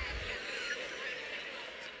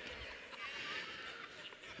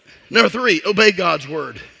 Number 3, obey God's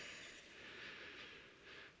word.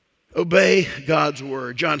 Obey God's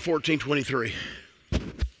word. John 14:23.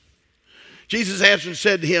 Jesus answered and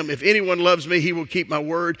said to him, if anyone loves me, he will keep my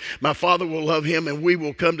word. My Father will love him, and we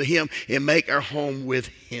will come to him and make our home with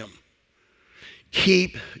him.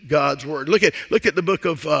 Keep God's word. Look at the book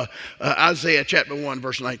of Isaiah chapter 1,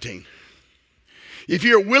 verse 19. If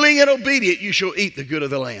you're willing and obedient, you shall eat the good of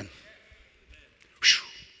the land.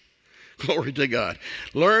 Glory to God.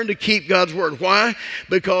 Learn to keep God's word. Why?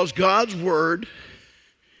 Because God's word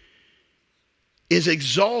is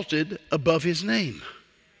exalted above his name.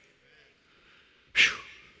 Whew.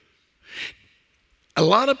 A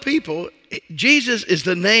lot of people, Jesus is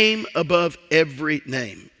the name above every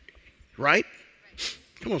name, right?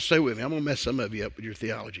 Come on, stay with me. I'm going to mess some of you up with your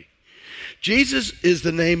theology. Jesus is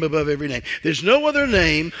the name above every name. There's no other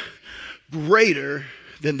name greater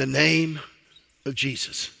than the name of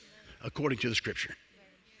Jesus, according to the scripture.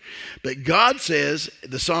 But God says,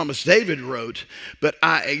 the psalmist David wrote, but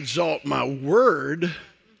I exalt my word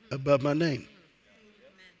above my name.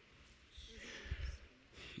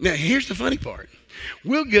 Now, here's the funny part.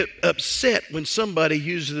 We'll get upset when somebody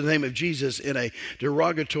uses the name of Jesus in a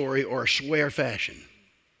derogatory or a swear fashion.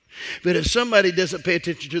 But if somebody doesn't pay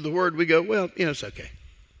attention to the word, we go, well, it's okay.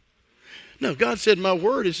 No, God said my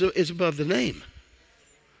word is above the name.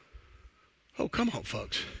 Oh, come on,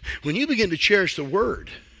 folks. When you begin to cherish the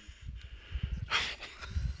word,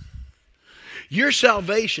 your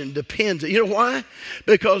salvation depends. You know why?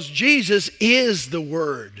 Because Jesus is the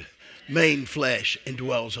word made flesh and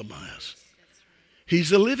dwells among us. He's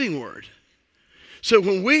the living word. So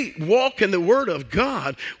when we walk in the word of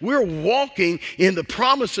God, we're walking in the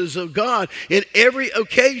promises of God in every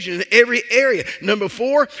occasion, in every area. Number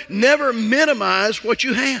 4, never minimize what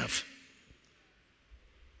you have.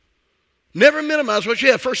 Never minimize what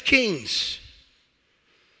you have. 1 Kings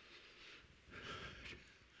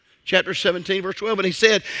chapter 17, verse 12. And he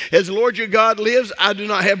said, as the Lord your God lives, I do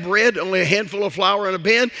not have bread, only a handful of flour in a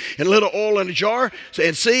bin and a little oil in a jar.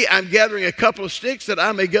 And see, I'm gathering a couple of sticks that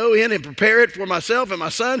I may go in and prepare it for myself and my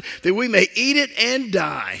son, that we may eat it and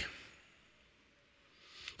die.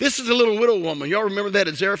 This is a little widow woman. Y'all remember that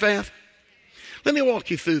at Zarephath? Let me walk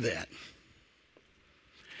you through that.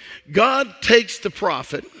 God takes the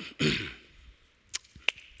prophet,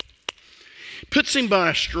 puts him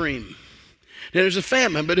by a stream. Now, there's a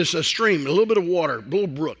famine, but it's a stream, a little bit of water, a little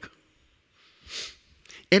brook.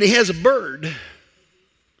 And he has a bird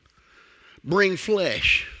bring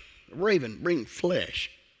flesh. A raven bring flesh.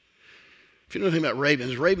 If you know anything about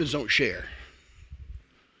ravens, ravens don't share.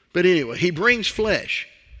 But anyway, he brings flesh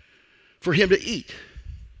for him to eat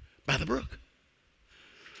by the brook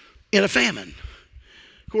in a famine.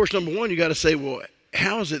 Of course, number one, you got to say, well,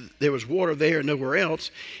 how is it there was water there and nowhere else?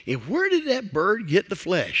 And where did that bird get the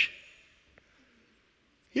flesh?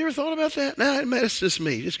 You ever thought about that? No, that's just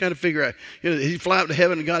me. Just kind of figure out, he fly up to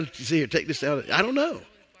heaven and God said, here, take this out. I don't know.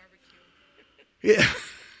 Yeah.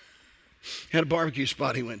 Had a barbecue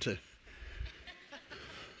spot he went to.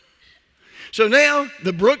 So now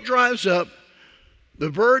the brook dries up. The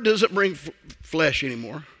bird doesn't bring flesh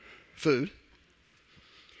anymore, food.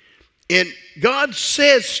 And God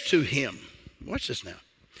says to him, watch this now,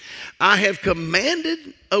 I have commanded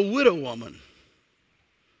a widow woman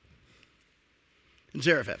in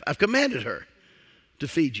Zarephath. I've commanded her to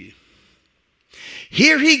feed you.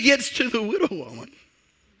 Here he gets to the widow woman.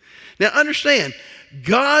 Now understand,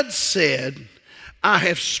 God said, I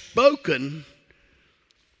have spoken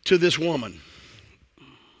to this woman.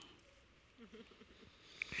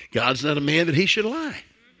 God's not a man that he should lie.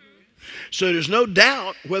 So there's no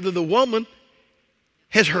doubt whether the woman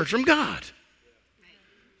has heard from God.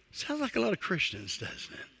 Sounds like a lot of Christians,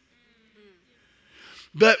 doesn't it?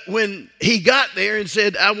 But when he got there and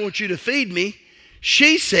said, I want you to feed me,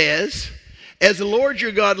 she says, as the Lord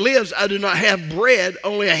your God lives, I do not have bread,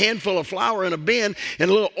 only a handful of flour in a bin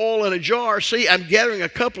and a little oil in a jar. See, I'm gathering a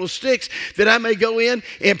couple of sticks that I may go in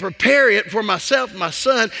and prepare it for myself and my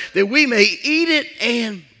son, that we may eat it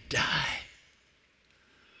and die.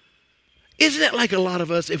 Isn't that like a lot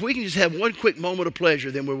of us? If we can just have one quick moment of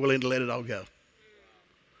pleasure, then we're willing to let it all go.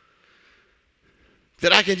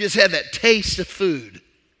 That I can just have that taste of food.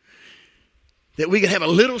 That we can have a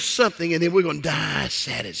little something and then we're going to die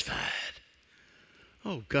satisfied.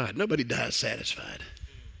 Oh God, nobody dies satisfied.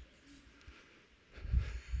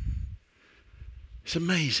 It's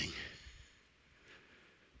amazing.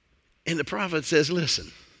 And the prophet says,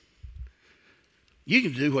 listen, you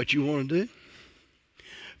can do what you want to do.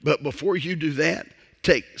 But before you do that,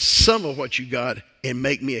 take some of what you got and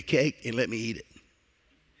make me a cake and let me eat it.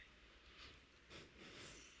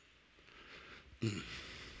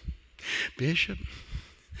 Bishop,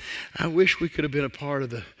 I wish we could have been a part of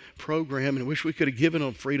the program and wish we could have given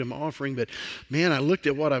a freedom offering, but man, I looked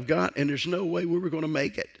at what I've got and there's no way we were going to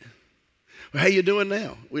make it. Well, how you doing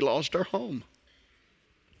now? We lost our home.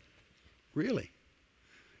 Really?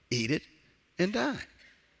 Eat it and die.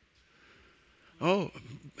 Oh,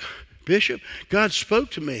 Bishop, God spoke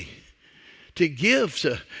to me to give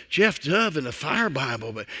to Jeff Dove and the Fire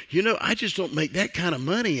Bible, but I just don't make that kind of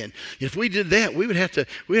money. And if we did that, we'd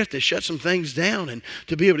have to shut some things down and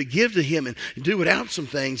to be able to give to him and do without some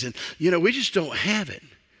things. And we just don't have it.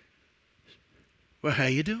 Well, how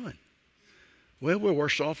you doing? Well, we're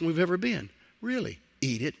worse off than we've ever been. Really?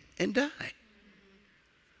 Eat it and die.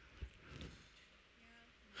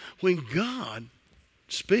 When God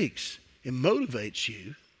speaks and motivates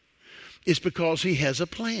you, it's because he has a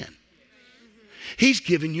plan. He's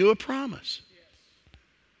given you a promise.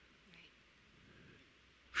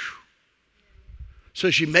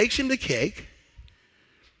 So she makes him the cake,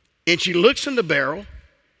 and she looks in the barrel,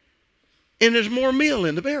 and there's more meal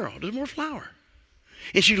in the barrel. There's more flour.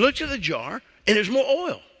 And she looks at the jar, and there's more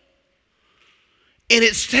oil. And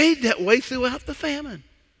it stayed that way throughout the famine.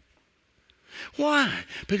 Why?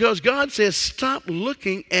 Because God says, stop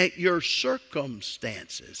looking at your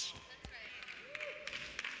circumstances.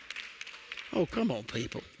 Oh, come on,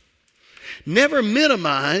 people. Never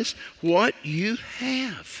minimize what you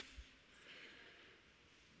have.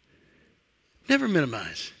 Never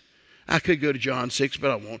minimize. I could go to John 6,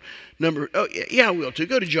 but I won't. I will too.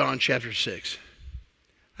 Go to John chapter 6.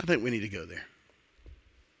 I think we need to go there.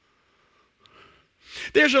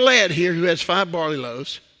 There's a lad here who has 5 barley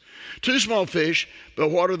loaves, 2 small fish, but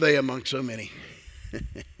what are they among so many?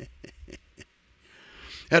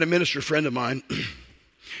 Had a minister friend of mine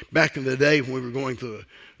back in the day when we were going through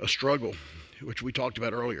a struggle, which we talked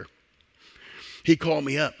about earlier. He called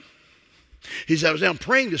me up. He said, I was down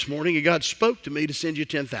praying this morning and God spoke to me to send you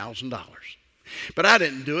 $10,000. But I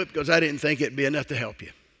didn't do it because I didn't think it'd be enough to help you.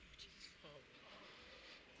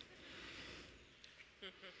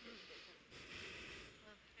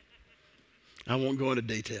 I won't go into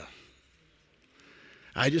detail.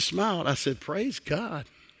 I just smiled. I said, praise God.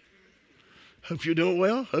 Hope you're doing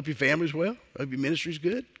well. Hope your family's well. Hope your ministry's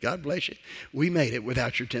good. God bless you. We made it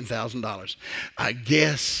without your $10,000. I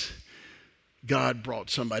guess God brought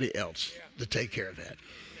somebody else to take care of that.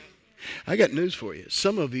 I got news for you.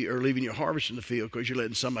 Some of you are leaving your harvest in the field because you're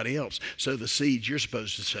letting somebody else sow the seeds you're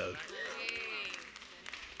supposed to sow.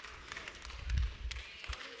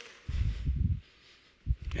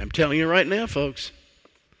 I'm telling you right now, folks.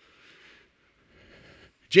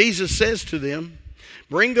 Jesus says to them,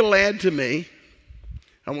 bring the lad to me.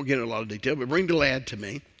 I won't get into a lot of detail, but bring the lad to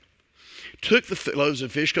me. Took the loaves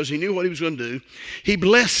of fish because he knew what he was going to do. He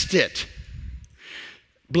blessed it.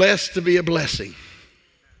 Blessed to be a blessing.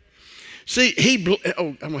 See,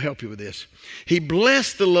 I'm going to help you with this. He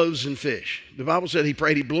blessed the loaves and fish. The Bible said he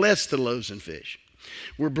prayed, he blessed the loaves and fish.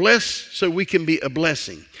 We're blessed so we can be a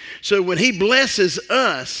blessing. So when he blesses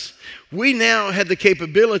us, we now have the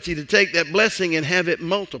capability to take that blessing and have it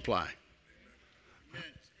multiply. Amen.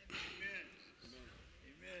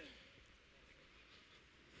 Amen.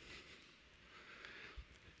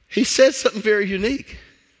 He says something very unique.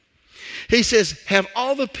 He says, have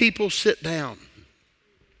all the people sit down.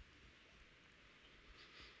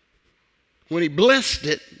 When he blessed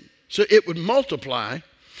it, so it would multiply,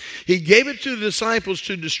 he gave it to the disciples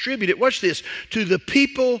to distribute it. Watch this. To the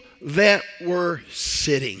people that were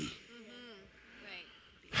sitting.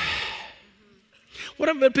 What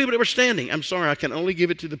about the people that were standing? I'm sorry, I can only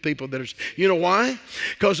give it to the people that are. You know why?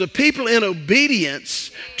 Because the people in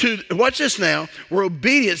obedience to, watch this now, were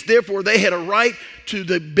obedience. Therefore, they had a right to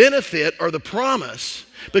the benefit or the promise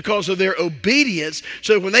because of their obedience.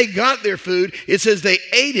 So when they got their food, it says they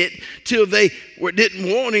ate it till they didn't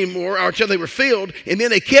want any more, or till they were filled, and then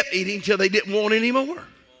they kept eating till they didn't want any more.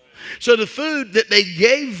 So the food that they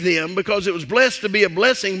gave them, because it was blessed to be a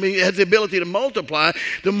blessing, it has the ability to multiply,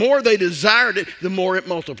 the more they desired it, the more it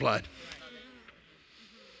multiplied.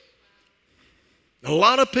 A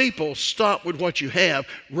lot of people stop with what you have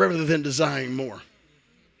rather than desiring more.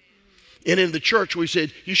 And in the church, we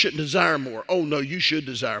said, you shouldn't desire more. Oh, no, you should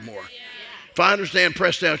desire more. If I understand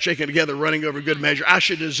pressed down, shaken together, running over good measure, I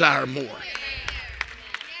should desire more.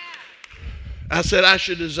 I said I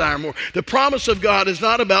should desire more. The promise of God is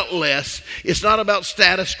not about less. It's not about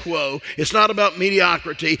status quo. It's not about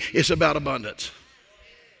mediocrity. It's about abundance.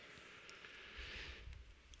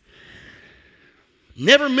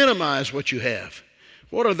 Never minimize what you have.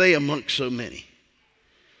 What are they amongst so many?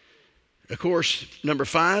 Of course, number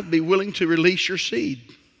 5, be willing to release your seed.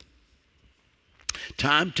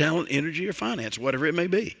 Time, talent, energy, or finance, whatever it may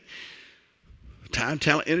be. Time,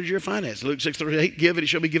 talent, energy, or finance. Luke 6:38, give and it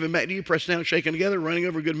shall be given back to you, pressed down, shaken together, running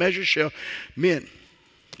over good measure shall men.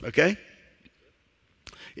 Okay?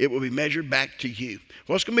 It will be measured back to you.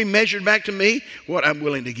 What's going to be measured back to me? What I'm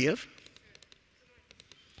willing to give.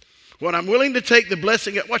 What I'm willing to take the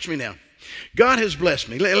blessing. Watch me now. God has blessed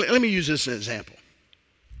me. Let me use this as an example.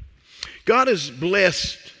 God has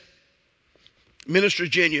blessed Minister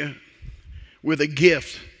Virginia with a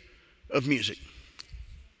gift of music.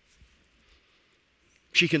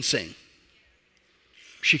 She can sing.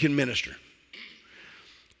 She can minister.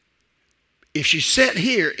 If she sat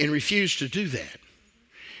here and refused to do that,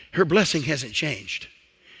 her blessing hasn't changed.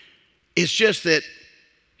 It's just that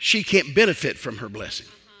she can't benefit from her blessing.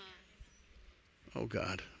 Oh,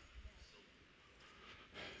 God.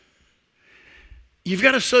 You've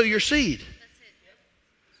got to sow your seed.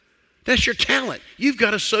 That's your talent. You've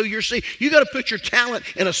got to sow your seed. You've got to put your talent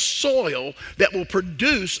in a soil that will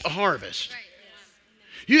produce a harvest.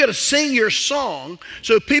 You got to sing your song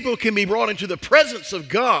so people can be brought into the presence of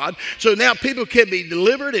God. So now people can be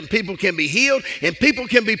delivered and people can be healed and people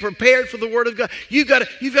can be prepared for the word of God. You've got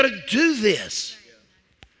to do this.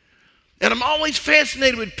 And I'm always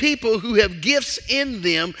fascinated with people who have gifts in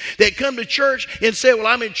them that come to church and say, well,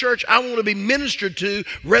 I'm in church, I want to be ministered to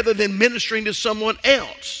rather than ministering to someone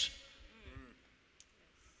else.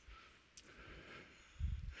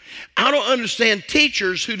 I don't understand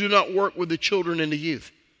teachers who do not work with the children and the youth.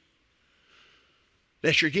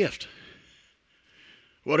 That's your gift.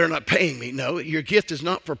 Well, they're not paying me. No, your gift is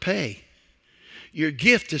not for pay. Your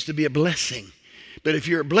gift is to be a blessing. But if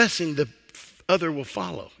you're a blessing, the other will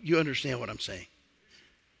follow. You understand what I'm saying?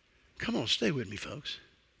 Come on, stay with me, folks.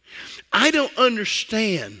 I don't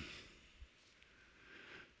understand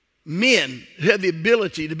men who have the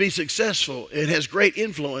ability to be successful and has great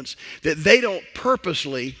influence that they don't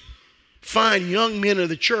purposely find young men in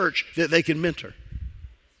the church that they can mentor.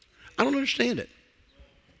 I don't understand it.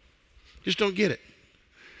 Just don't get it.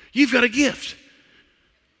 You've got a gift.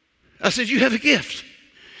 I said, you have a gift.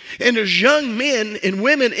 And there's young men and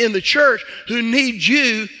women in the church who need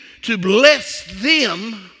you to bless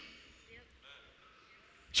them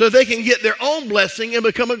so they can get their own blessing and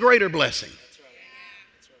become a greater blessing.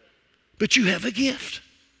 But you have a gift.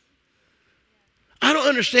 I don't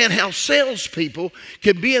understand how salespeople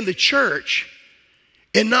can be in the church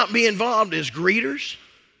and not be involved as greeters.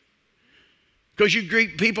 Because you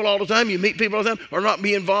greet people all the time, you meet people all the time, or not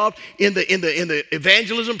be involved in the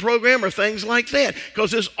evangelism program or things like that.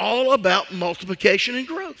 Because it's all about multiplication and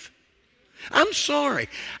growth. I'm sorry,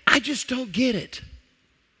 I just don't get it.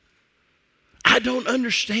 I don't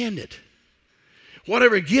understand it.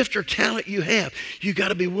 Whatever gift or talent you have, you got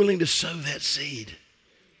to be willing to sow that seed.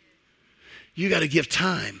 You got to give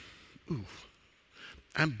time. Ooh,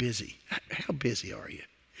 I'm busy. How busy are you?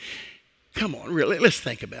 Come on, really, let's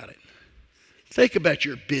think about it. Think about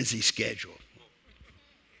your busy schedule.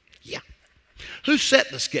 Yeah. Who set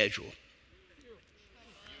the schedule?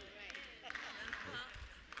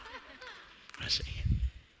 I see.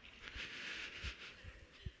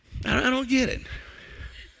 I don't get it.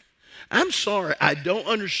 I'm sorry, I don't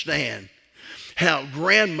understand how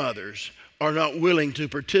grandmothers are not willing to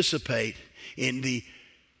participate in the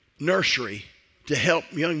nursery to help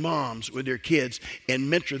young moms with their kids and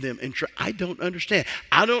mentor them. I don't understand.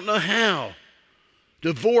 I don't know how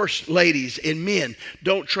divorced ladies and men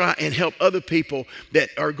don't try and help other people that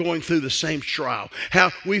are going through the same trial. How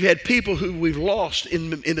we've had people who we've lost in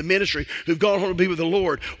the ministry who've gone home to be with the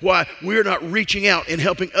Lord. Why we're not reaching out and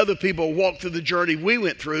helping other people walk through the journey we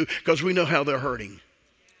went through because we know how they're hurting.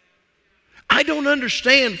 I don't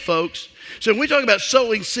understand, folks. So when we talk about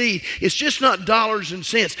sowing seed, it's just not dollars and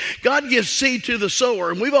cents. God gives seed to the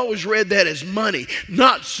sower, and we've always read that as money.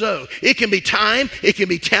 Not so. It can be time, it can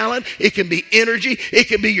be talent, it can be energy, it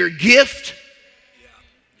can be your gift.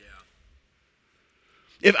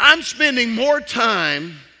 If I'm spending more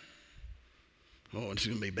time, it's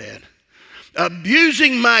going to be bad,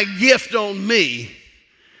 abusing my gift on me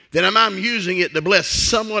than I'm using it to bless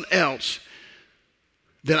someone else,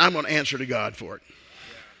 then I'm going to answer to God for it.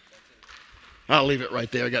 I'll leave it right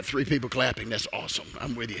there. I got 3 people clapping. That's awesome.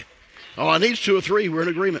 I'm with you. All I need is 2 or 3. We're in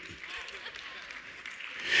agreement.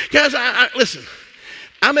 Guys, listen.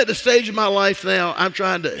 I'm at the stage of my life now, I'm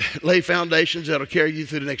trying to lay foundations that'll carry you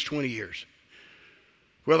through the next 20 years.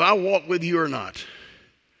 Whether I walk with you or not,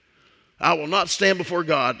 I will not stand before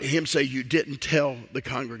God and him say, you didn't tell the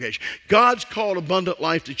congregation. God's called Abundant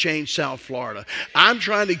Life to change South Florida. I'm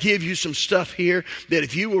trying to give you some stuff here that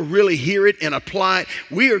if you will really hear it and apply it,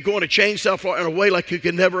 we are going to change South Florida in a way like you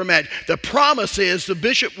can never imagine. The promise is to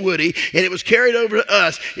Bishop Woody, and it was carried over to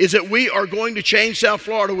us, is that we are going to change South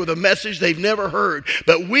Florida with a message they've never heard.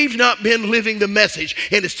 But we've not been living the message.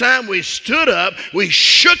 And it's time we stood up, we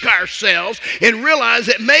shook ourselves, and realized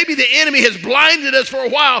that maybe the enemy has blinded us for a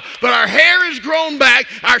while, but our hair has grown back,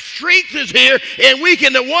 our strength is here, and we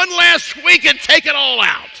can, the one last week, and take it all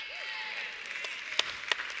out.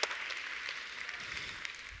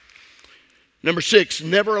 Number 6,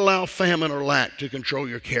 never allow famine or lack to control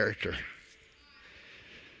your character.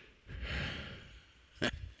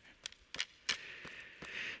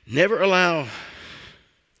 Never allow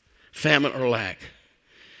famine or lack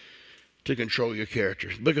to control your character.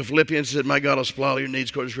 The book of Philippians said, my God will supply all your needs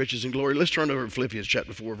according to his riches and glory. Let's turn over to Philippians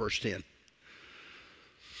chapter 4, verse 10.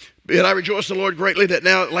 Yet I rejoice in the Lord greatly that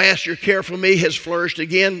now at last your care for me has flourished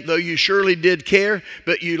again, though you surely did care,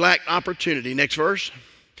 but you lacked opportunity. Next verse.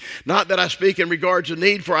 Not that I speak in regards to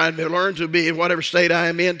need, for I have learned to be in whatever state I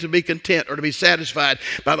am in, to be content or to be satisfied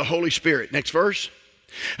by the Holy Spirit. Next verse.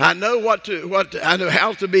 I know I know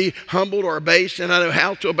how to be humbled or abased, and I know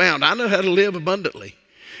how to abound. I know how to live abundantly.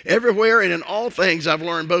 Everywhere and in all things I've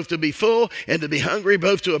learned both to be full and to be hungry,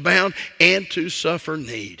 both to abound and to suffer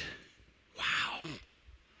need. Wow.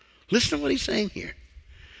 Listen to what he's saying here.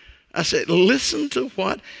 I said, listen to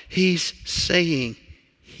what he's saying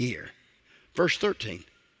here. Verse 13.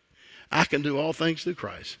 I can do all things through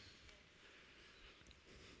Christ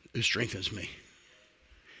who strengthens me.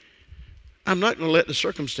 I'm not going to let the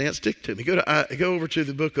circumstance dictate me. Go over to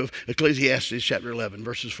the book of Ecclesiastes chapter 11,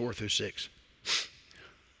 verses 4 through 6.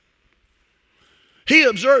 He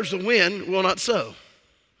observes the wind, will not sow.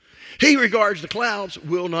 He regards the clouds,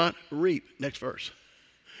 will not reap. Next verse.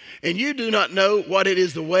 And you do not know what it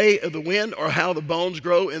is the way of the wind, or how the bones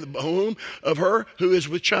grow in the womb of her who is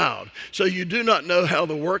with child. So you do not know how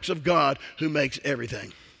the works of God who makes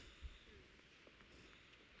everything.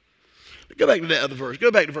 Go back to that other verse. Go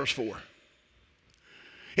back to verse 4.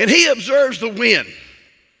 And he observes the wind,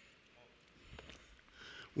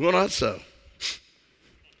 will not sow.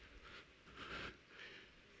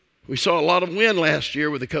 We saw a lot of wind last year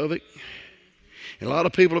with the COVID. And a lot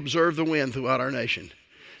of people observed the wind throughout our nation.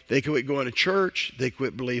 They quit going to church. They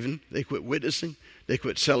quit believing. They quit witnessing. They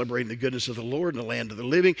quit celebrating the goodness of the Lord in the land of the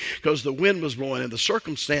living, because the wind was blowing and the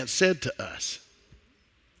circumstance said to us.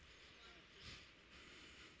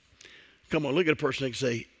 Come on, look at a person and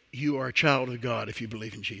say, you are a child of God if you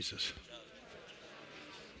believe in Jesus.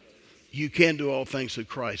 You can do all things through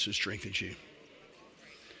Christ who strengthens you.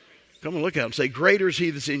 Come on, look at him. Say, greater is he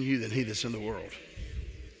that's in you than he that's in the world.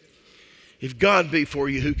 If God be for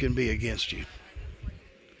you, who can be against you?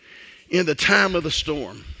 In the time of the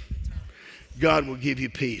storm, God will give you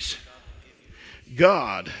peace.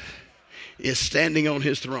 God is standing on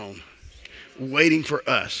his throne, waiting for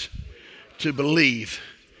us to believe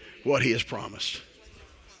what he has promised.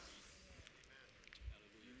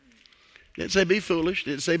 Didn't say be foolish.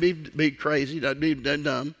 Didn't say be crazy. Don't be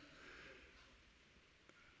dumb.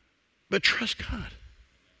 But trust God.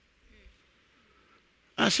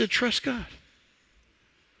 I said trust God.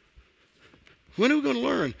 When are we going to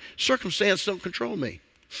learn? Circumstance don't control me.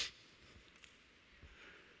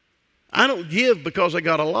 I don't give because I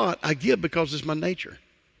got a lot. I give because it's my nature.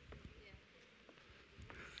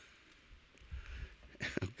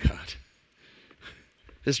 Oh, God.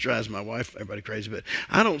 This drives my wife, everybody crazy, but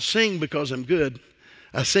I don't sing because I'm good.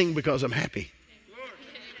 I sing because I'm happy.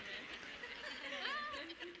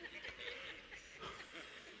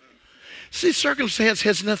 See, circumstance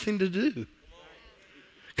has nothing to do.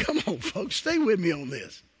 Come on, folks, stay with me on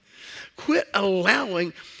this. Quit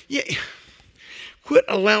allowing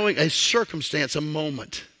a circumstance, a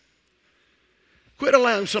moment. Quit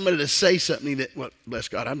allowing somebody to say something that, well, bless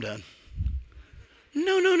God, I'm done.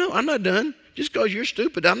 No, I'm not done. Just because you're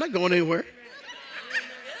stupid, I'm not going anywhere.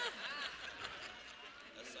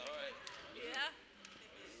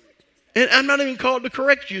 And I'm not even called to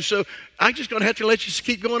correct you, so I'm just going to have to let you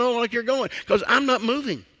keep going on like you're going, because I'm not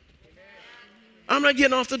moving. I'm not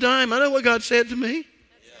getting off the dime. I know what God said to me.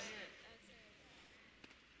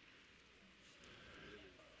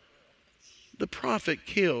 The prophet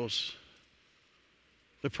kills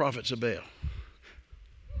the prophets of Baal.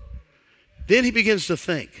 Then he begins to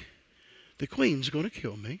think, the queen's going to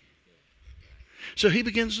kill me. So he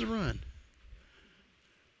begins to run.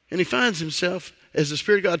 And he finds himself, as the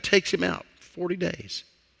Spirit of God takes him out, 40 days.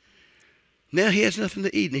 Now he has nothing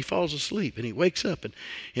to eat, and he falls asleep, and he wakes up, and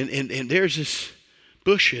there's this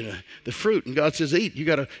bush and the fruit, and God says, eat, you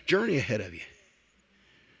got a journey ahead of you.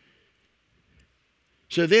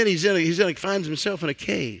 So then he finds himself in a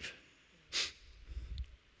cave.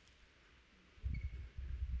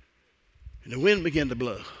 And the wind began to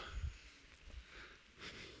blow.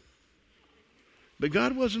 But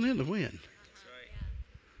God wasn't in the wind.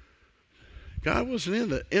 God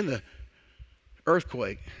wasn't in the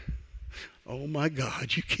earthquake. Oh my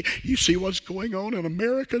God, you see what's going on in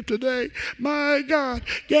America today? My God,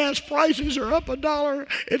 gas prices are up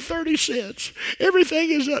 $1.30.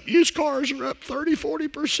 Everything is up. Used cars are up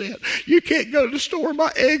 30-40%. You can't go to the store and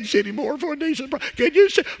buy eggs anymore for a decent price. Can you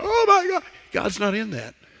say, oh my God? God's not in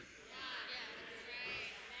that.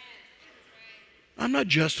 I'm not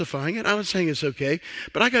justifying it. I'm not saying it's okay.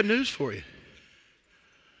 But I got news for you.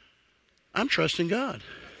 I'm trusting God.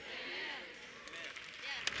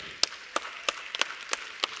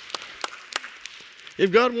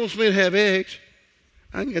 If God wants me to have eggs,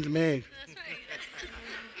 I can get them eggs.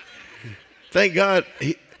 Thank God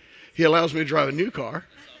he allows me to drive a new car.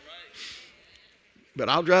 But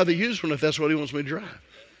I'll drive the used one if that's what he wants me to drive.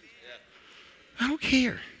 I don't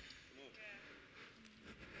care.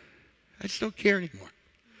 I just don't care anymore.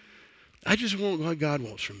 I just want what God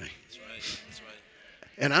wants from me. That's right. That's right.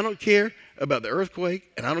 And I don't care about the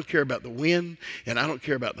earthquake, and I don't care about the wind, and I don't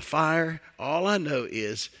care about the fire. All I know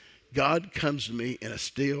is God comes to me in a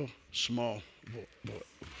still, small voice.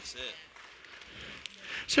 That's it.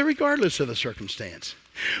 So regardless of the circumstance,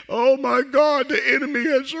 oh my God, the enemy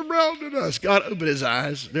has surrounded us. God opened his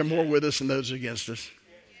eyes. They're more with us than those against us.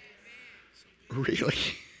 Really?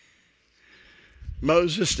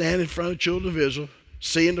 Moses standing in front of the children of Israel,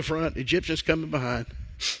 seeing the front, Egyptians coming behind.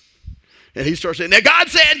 And he starts saying, now God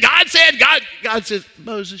says,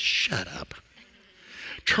 Moses, shut up.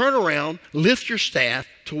 Turn around, lift your staff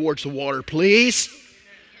towards the water, please.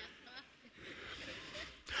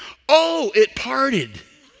 Oh, it parted.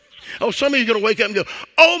 Oh, some of you are going to wake up and go,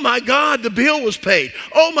 oh my God, the bill was paid.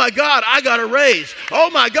 Oh my God, I got a raise. Oh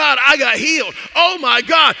my God, I got healed. Oh my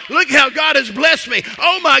God, look how God has blessed me.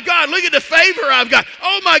 Oh my God, look at the favor I've got.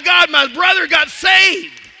 Oh my God, my brother got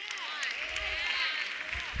saved.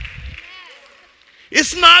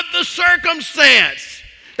 It's not the circumstance.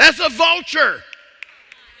 That's a vulture.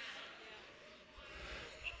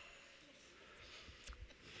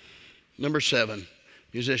 Number 7,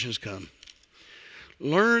 musicians come.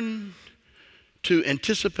 Learn to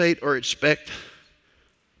anticipate or expect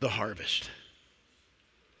the harvest.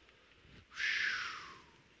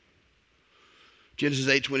 Genesis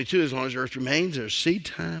 8:22, as long as the earth remains, there's seed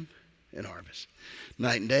time and harvest.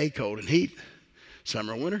 Night and day, cold and heat,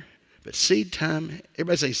 summer and winter, but seed time,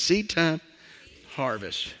 everybody say seed time,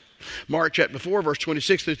 harvest. Mark chapter 4, verse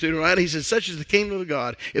 26 through 29, he says, such is the kingdom of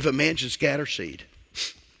God if a man should scatter seed.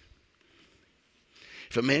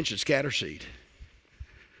 If a man should scatter seed.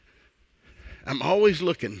 I'm always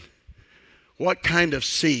looking what kind of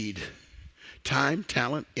seed, time,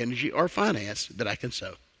 talent, energy, or finance that I can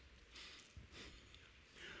sow.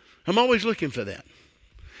 I'm always looking for that.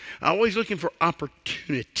 I'm always looking for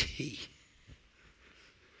opportunity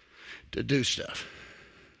to do stuff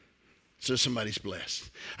so somebody's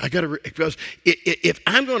blessed. I got to, because if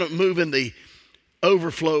I'm going to move in the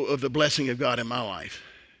overflow of the blessing of God in my life,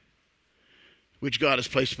 which God has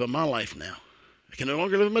placed upon my life now, I can no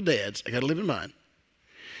longer live in my dad's. I got to live in mine.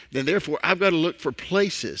 Then therefore, I've got to look for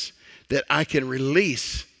places that I can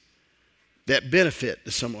release that benefit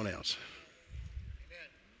to someone else.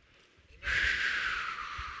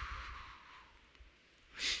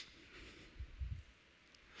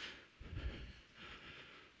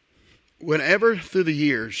 Amen. Whenever through the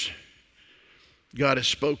years God has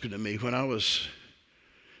spoken to me, when I was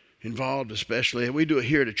involved especially, and we do it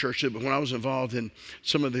here at a church too, but when I was involved in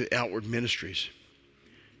some of the outward ministries,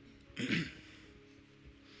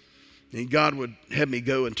 and God would have me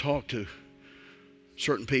go and talk to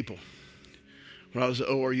certain people. When I was at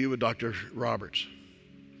ORU with Dr. Roberts.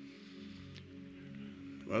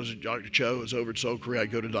 When I was at Dr. Cho, I was over at Seoul, Korea,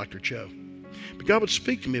 I'd go to Dr. Cho. But God would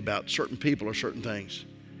speak to me about certain people or certain things.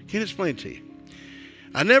 Can't explain it to you.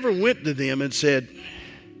 I never went to them and said,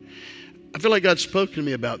 I feel like God spoke to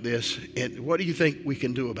me about this, and what do you think we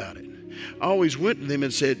can do about it? I always went to them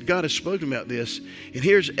and said, God has spoken about this, and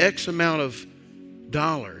here's X amount of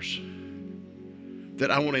dollars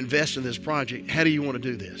that I want to invest in this project. How do you want to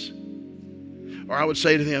do this? Or I would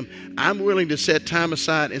say to them, I'm willing to set time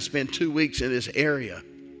aside and spend 2 weeks in this area.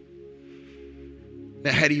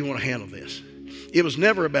 Now, how do you want to handle this? It was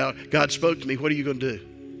never about, God spoke to me, what are you going to do?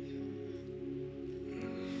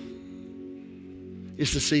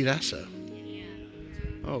 It's the seed I sow.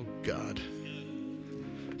 Oh, God.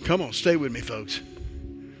 Come on, stay with me, folks.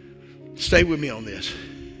 Stay with me on this.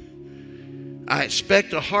 I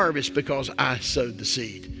expect a harvest because I sowed the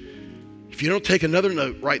seed. If you don't take another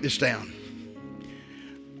note, write this down.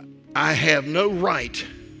 I have no right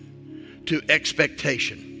to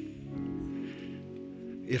expectation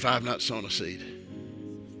if I've not sown a seed.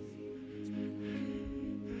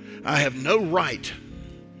 I have no right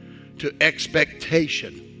to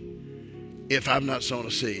expectation if I've not sown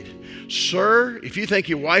a seed. Sir, if you think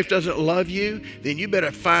your wife doesn't love you, then you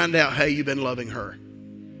better find out how you've been loving her.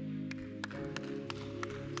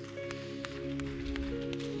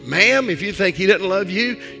 Ma'am, if you think he doesn't love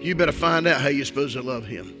you, you better find out how you're supposed to love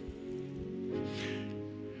him.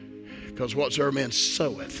 Because whatsoever man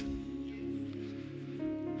soweth,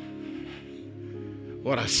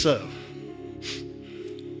 what I sow.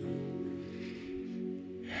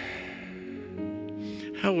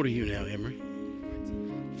 How old are you now, Emery?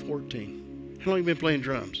 14. How long have you been playing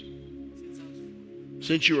drums?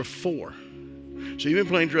 Since you were 4. So you've been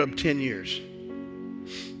playing drums 10 years.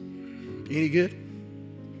 Any good?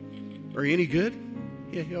 Are you any good?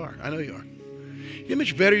 Yeah, you are. I know you are. You know how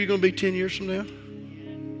much better you're going to be 10 years from now?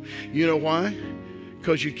 You know why?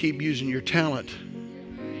 Because you keep using your talent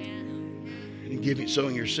and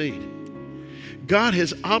sowing your seed. God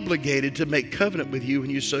has obligated to make covenant with you when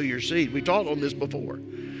you sow your seed. We talked on this before.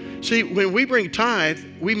 See, when we bring tithe,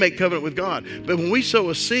 we make covenant with God. But when we sow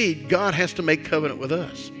a seed, God has to make covenant with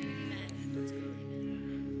us.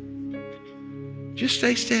 Just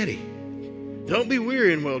stay steady. Don't be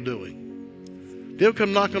weary in well-doing. They'll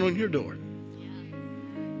come knocking on your door.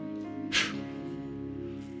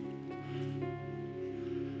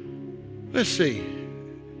 Let's see.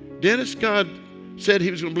 Dennis, God said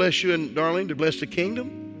he was going to bless you and Darlene to bless the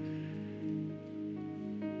kingdom.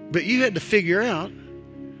 But you had to figure out,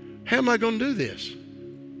 how am I going to do this?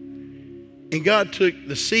 And God took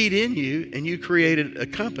the seed in you and you created a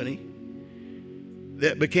company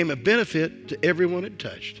that became a benefit to everyone it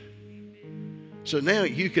touched. So now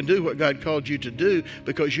you can do what God called you to do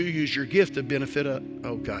because you use your gift to benefit.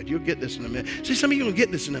 Oh God, you'll get this in a minute. See, some of you are going to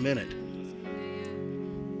get this in a minute.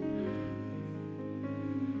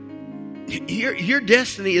 Your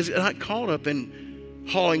destiny is not caught up in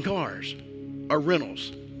hauling cars or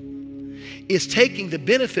rentals. It's taking the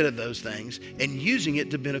benefit of those things and using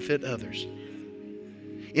it to benefit others.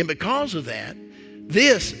 And because of that,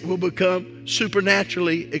 this will become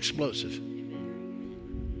supernaturally explosive.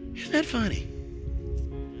 Isn't that funny?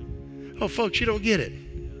 Oh, folks, you don't get it.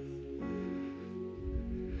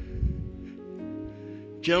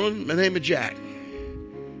 Gentlemen, my name is Jack.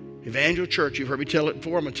 Evangel Church, you've heard me tell it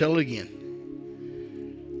before, I'm going to tell it again.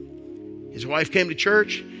 His wife came to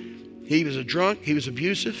church. He was a drunk. He was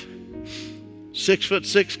abusive.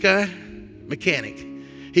 6'6" guy, mechanic.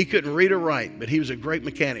 He couldn't read or write, but he was a great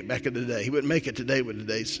mechanic back in the day. He wouldn't make it today with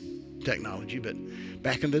today's technology, but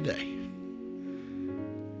back in the day.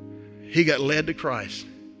 He got led to Christ,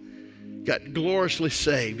 got gloriously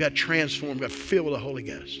saved, got transformed, got filled with the Holy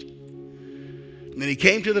Ghost. And then he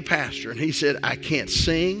came to the pastor and he said, I can't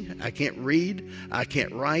sing, I can't read, I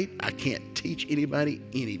can't write, I can't teach anybody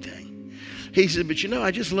anything. He said, but you know,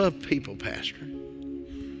 I just love people, Pastor.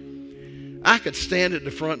 I could stand at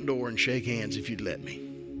the front door and shake hands if you'd let me.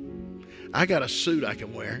 I got a suit I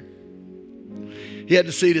can wear. He had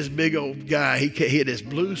to see this big old guy. He had this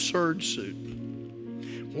blue serge suit,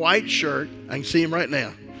 white shirt. I can see him right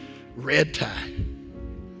now. Red tie.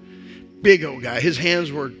 Big old guy. His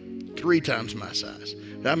hands were 3 times my size.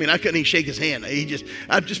 I mean, I couldn't even shake his hand. I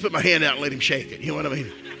just put my hand out and let him shake it. You know what I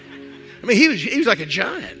mean? I mean, he was like a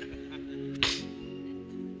giant.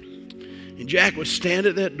 And Jack would stand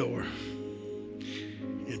at that door.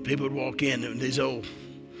 And people would walk in and these old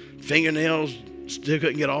fingernails still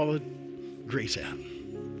couldn't get all the grease out.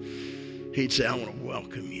 He'd say, I want to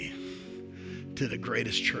welcome you to the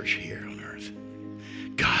greatest church here on earth.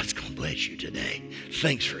 God's going to bless you today.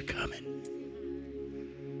 Thanks for coming.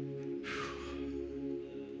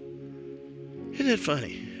 Isn't that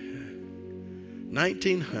funny?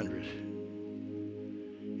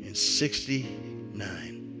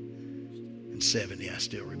 1969 and 70, I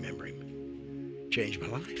still remember him. Changed my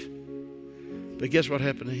life. But guess what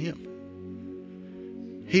happened to him?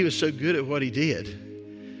 He was so good at what he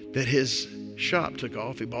did that his shop took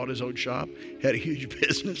off. He bought his own shop, had a huge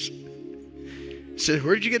business. Said,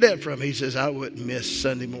 where'd you get that from? He says, I wouldn't miss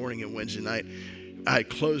Sunday morning and Wednesday night. I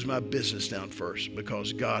closed my business down first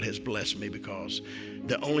because God has blessed me, because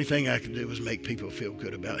the only thing I could do was make people feel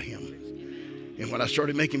good about him. And when I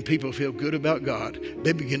started making people feel good about God,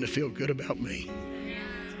 they began to feel good about me.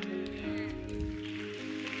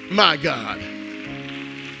 My God.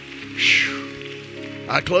 Whew.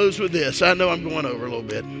 I close with this. I know I'm going over a little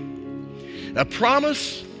bit. A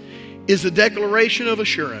promise is a declaration of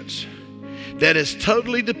assurance that is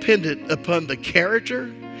totally dependent upon the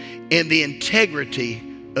character and the integrity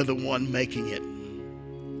of the one making it.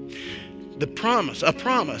 A promise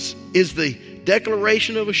is the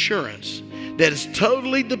declaration of assurance that is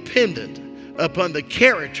totally dependent upon the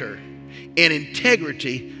character and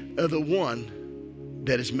integrity of the one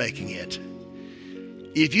that is making it.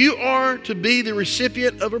 If you are to be the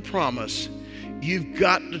recipient of a promise, you've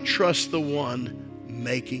got to trust the one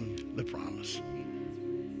making the promise.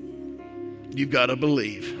 You've got to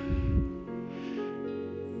believe.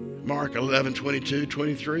 Mark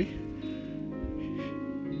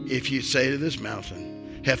 11:22-23. if you say to this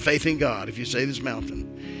mountain, have faith in God, if you say this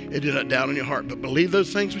mountain, and do not doubt in your heart, but believe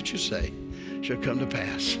those things which you say shall come to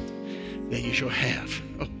pass, then you shall have.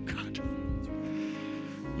 Oh, God.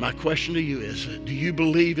 My question to you is, do you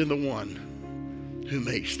believe in the one who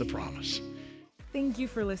makes the promise? Thank you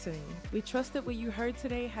for listening. We trust that what you heard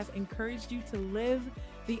today has encouraged you to live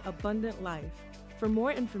the abundant life. For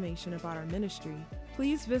more information about our ministry,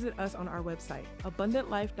 please visit us on our website,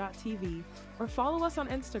 abundantlife.tv, or follow us on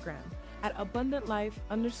Instagram at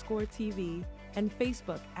abundantlife_TV and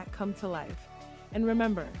Facebook at Come to Life. And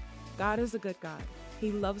remember, God is a good God.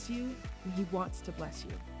 He loves you and He wants to bless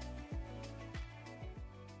you.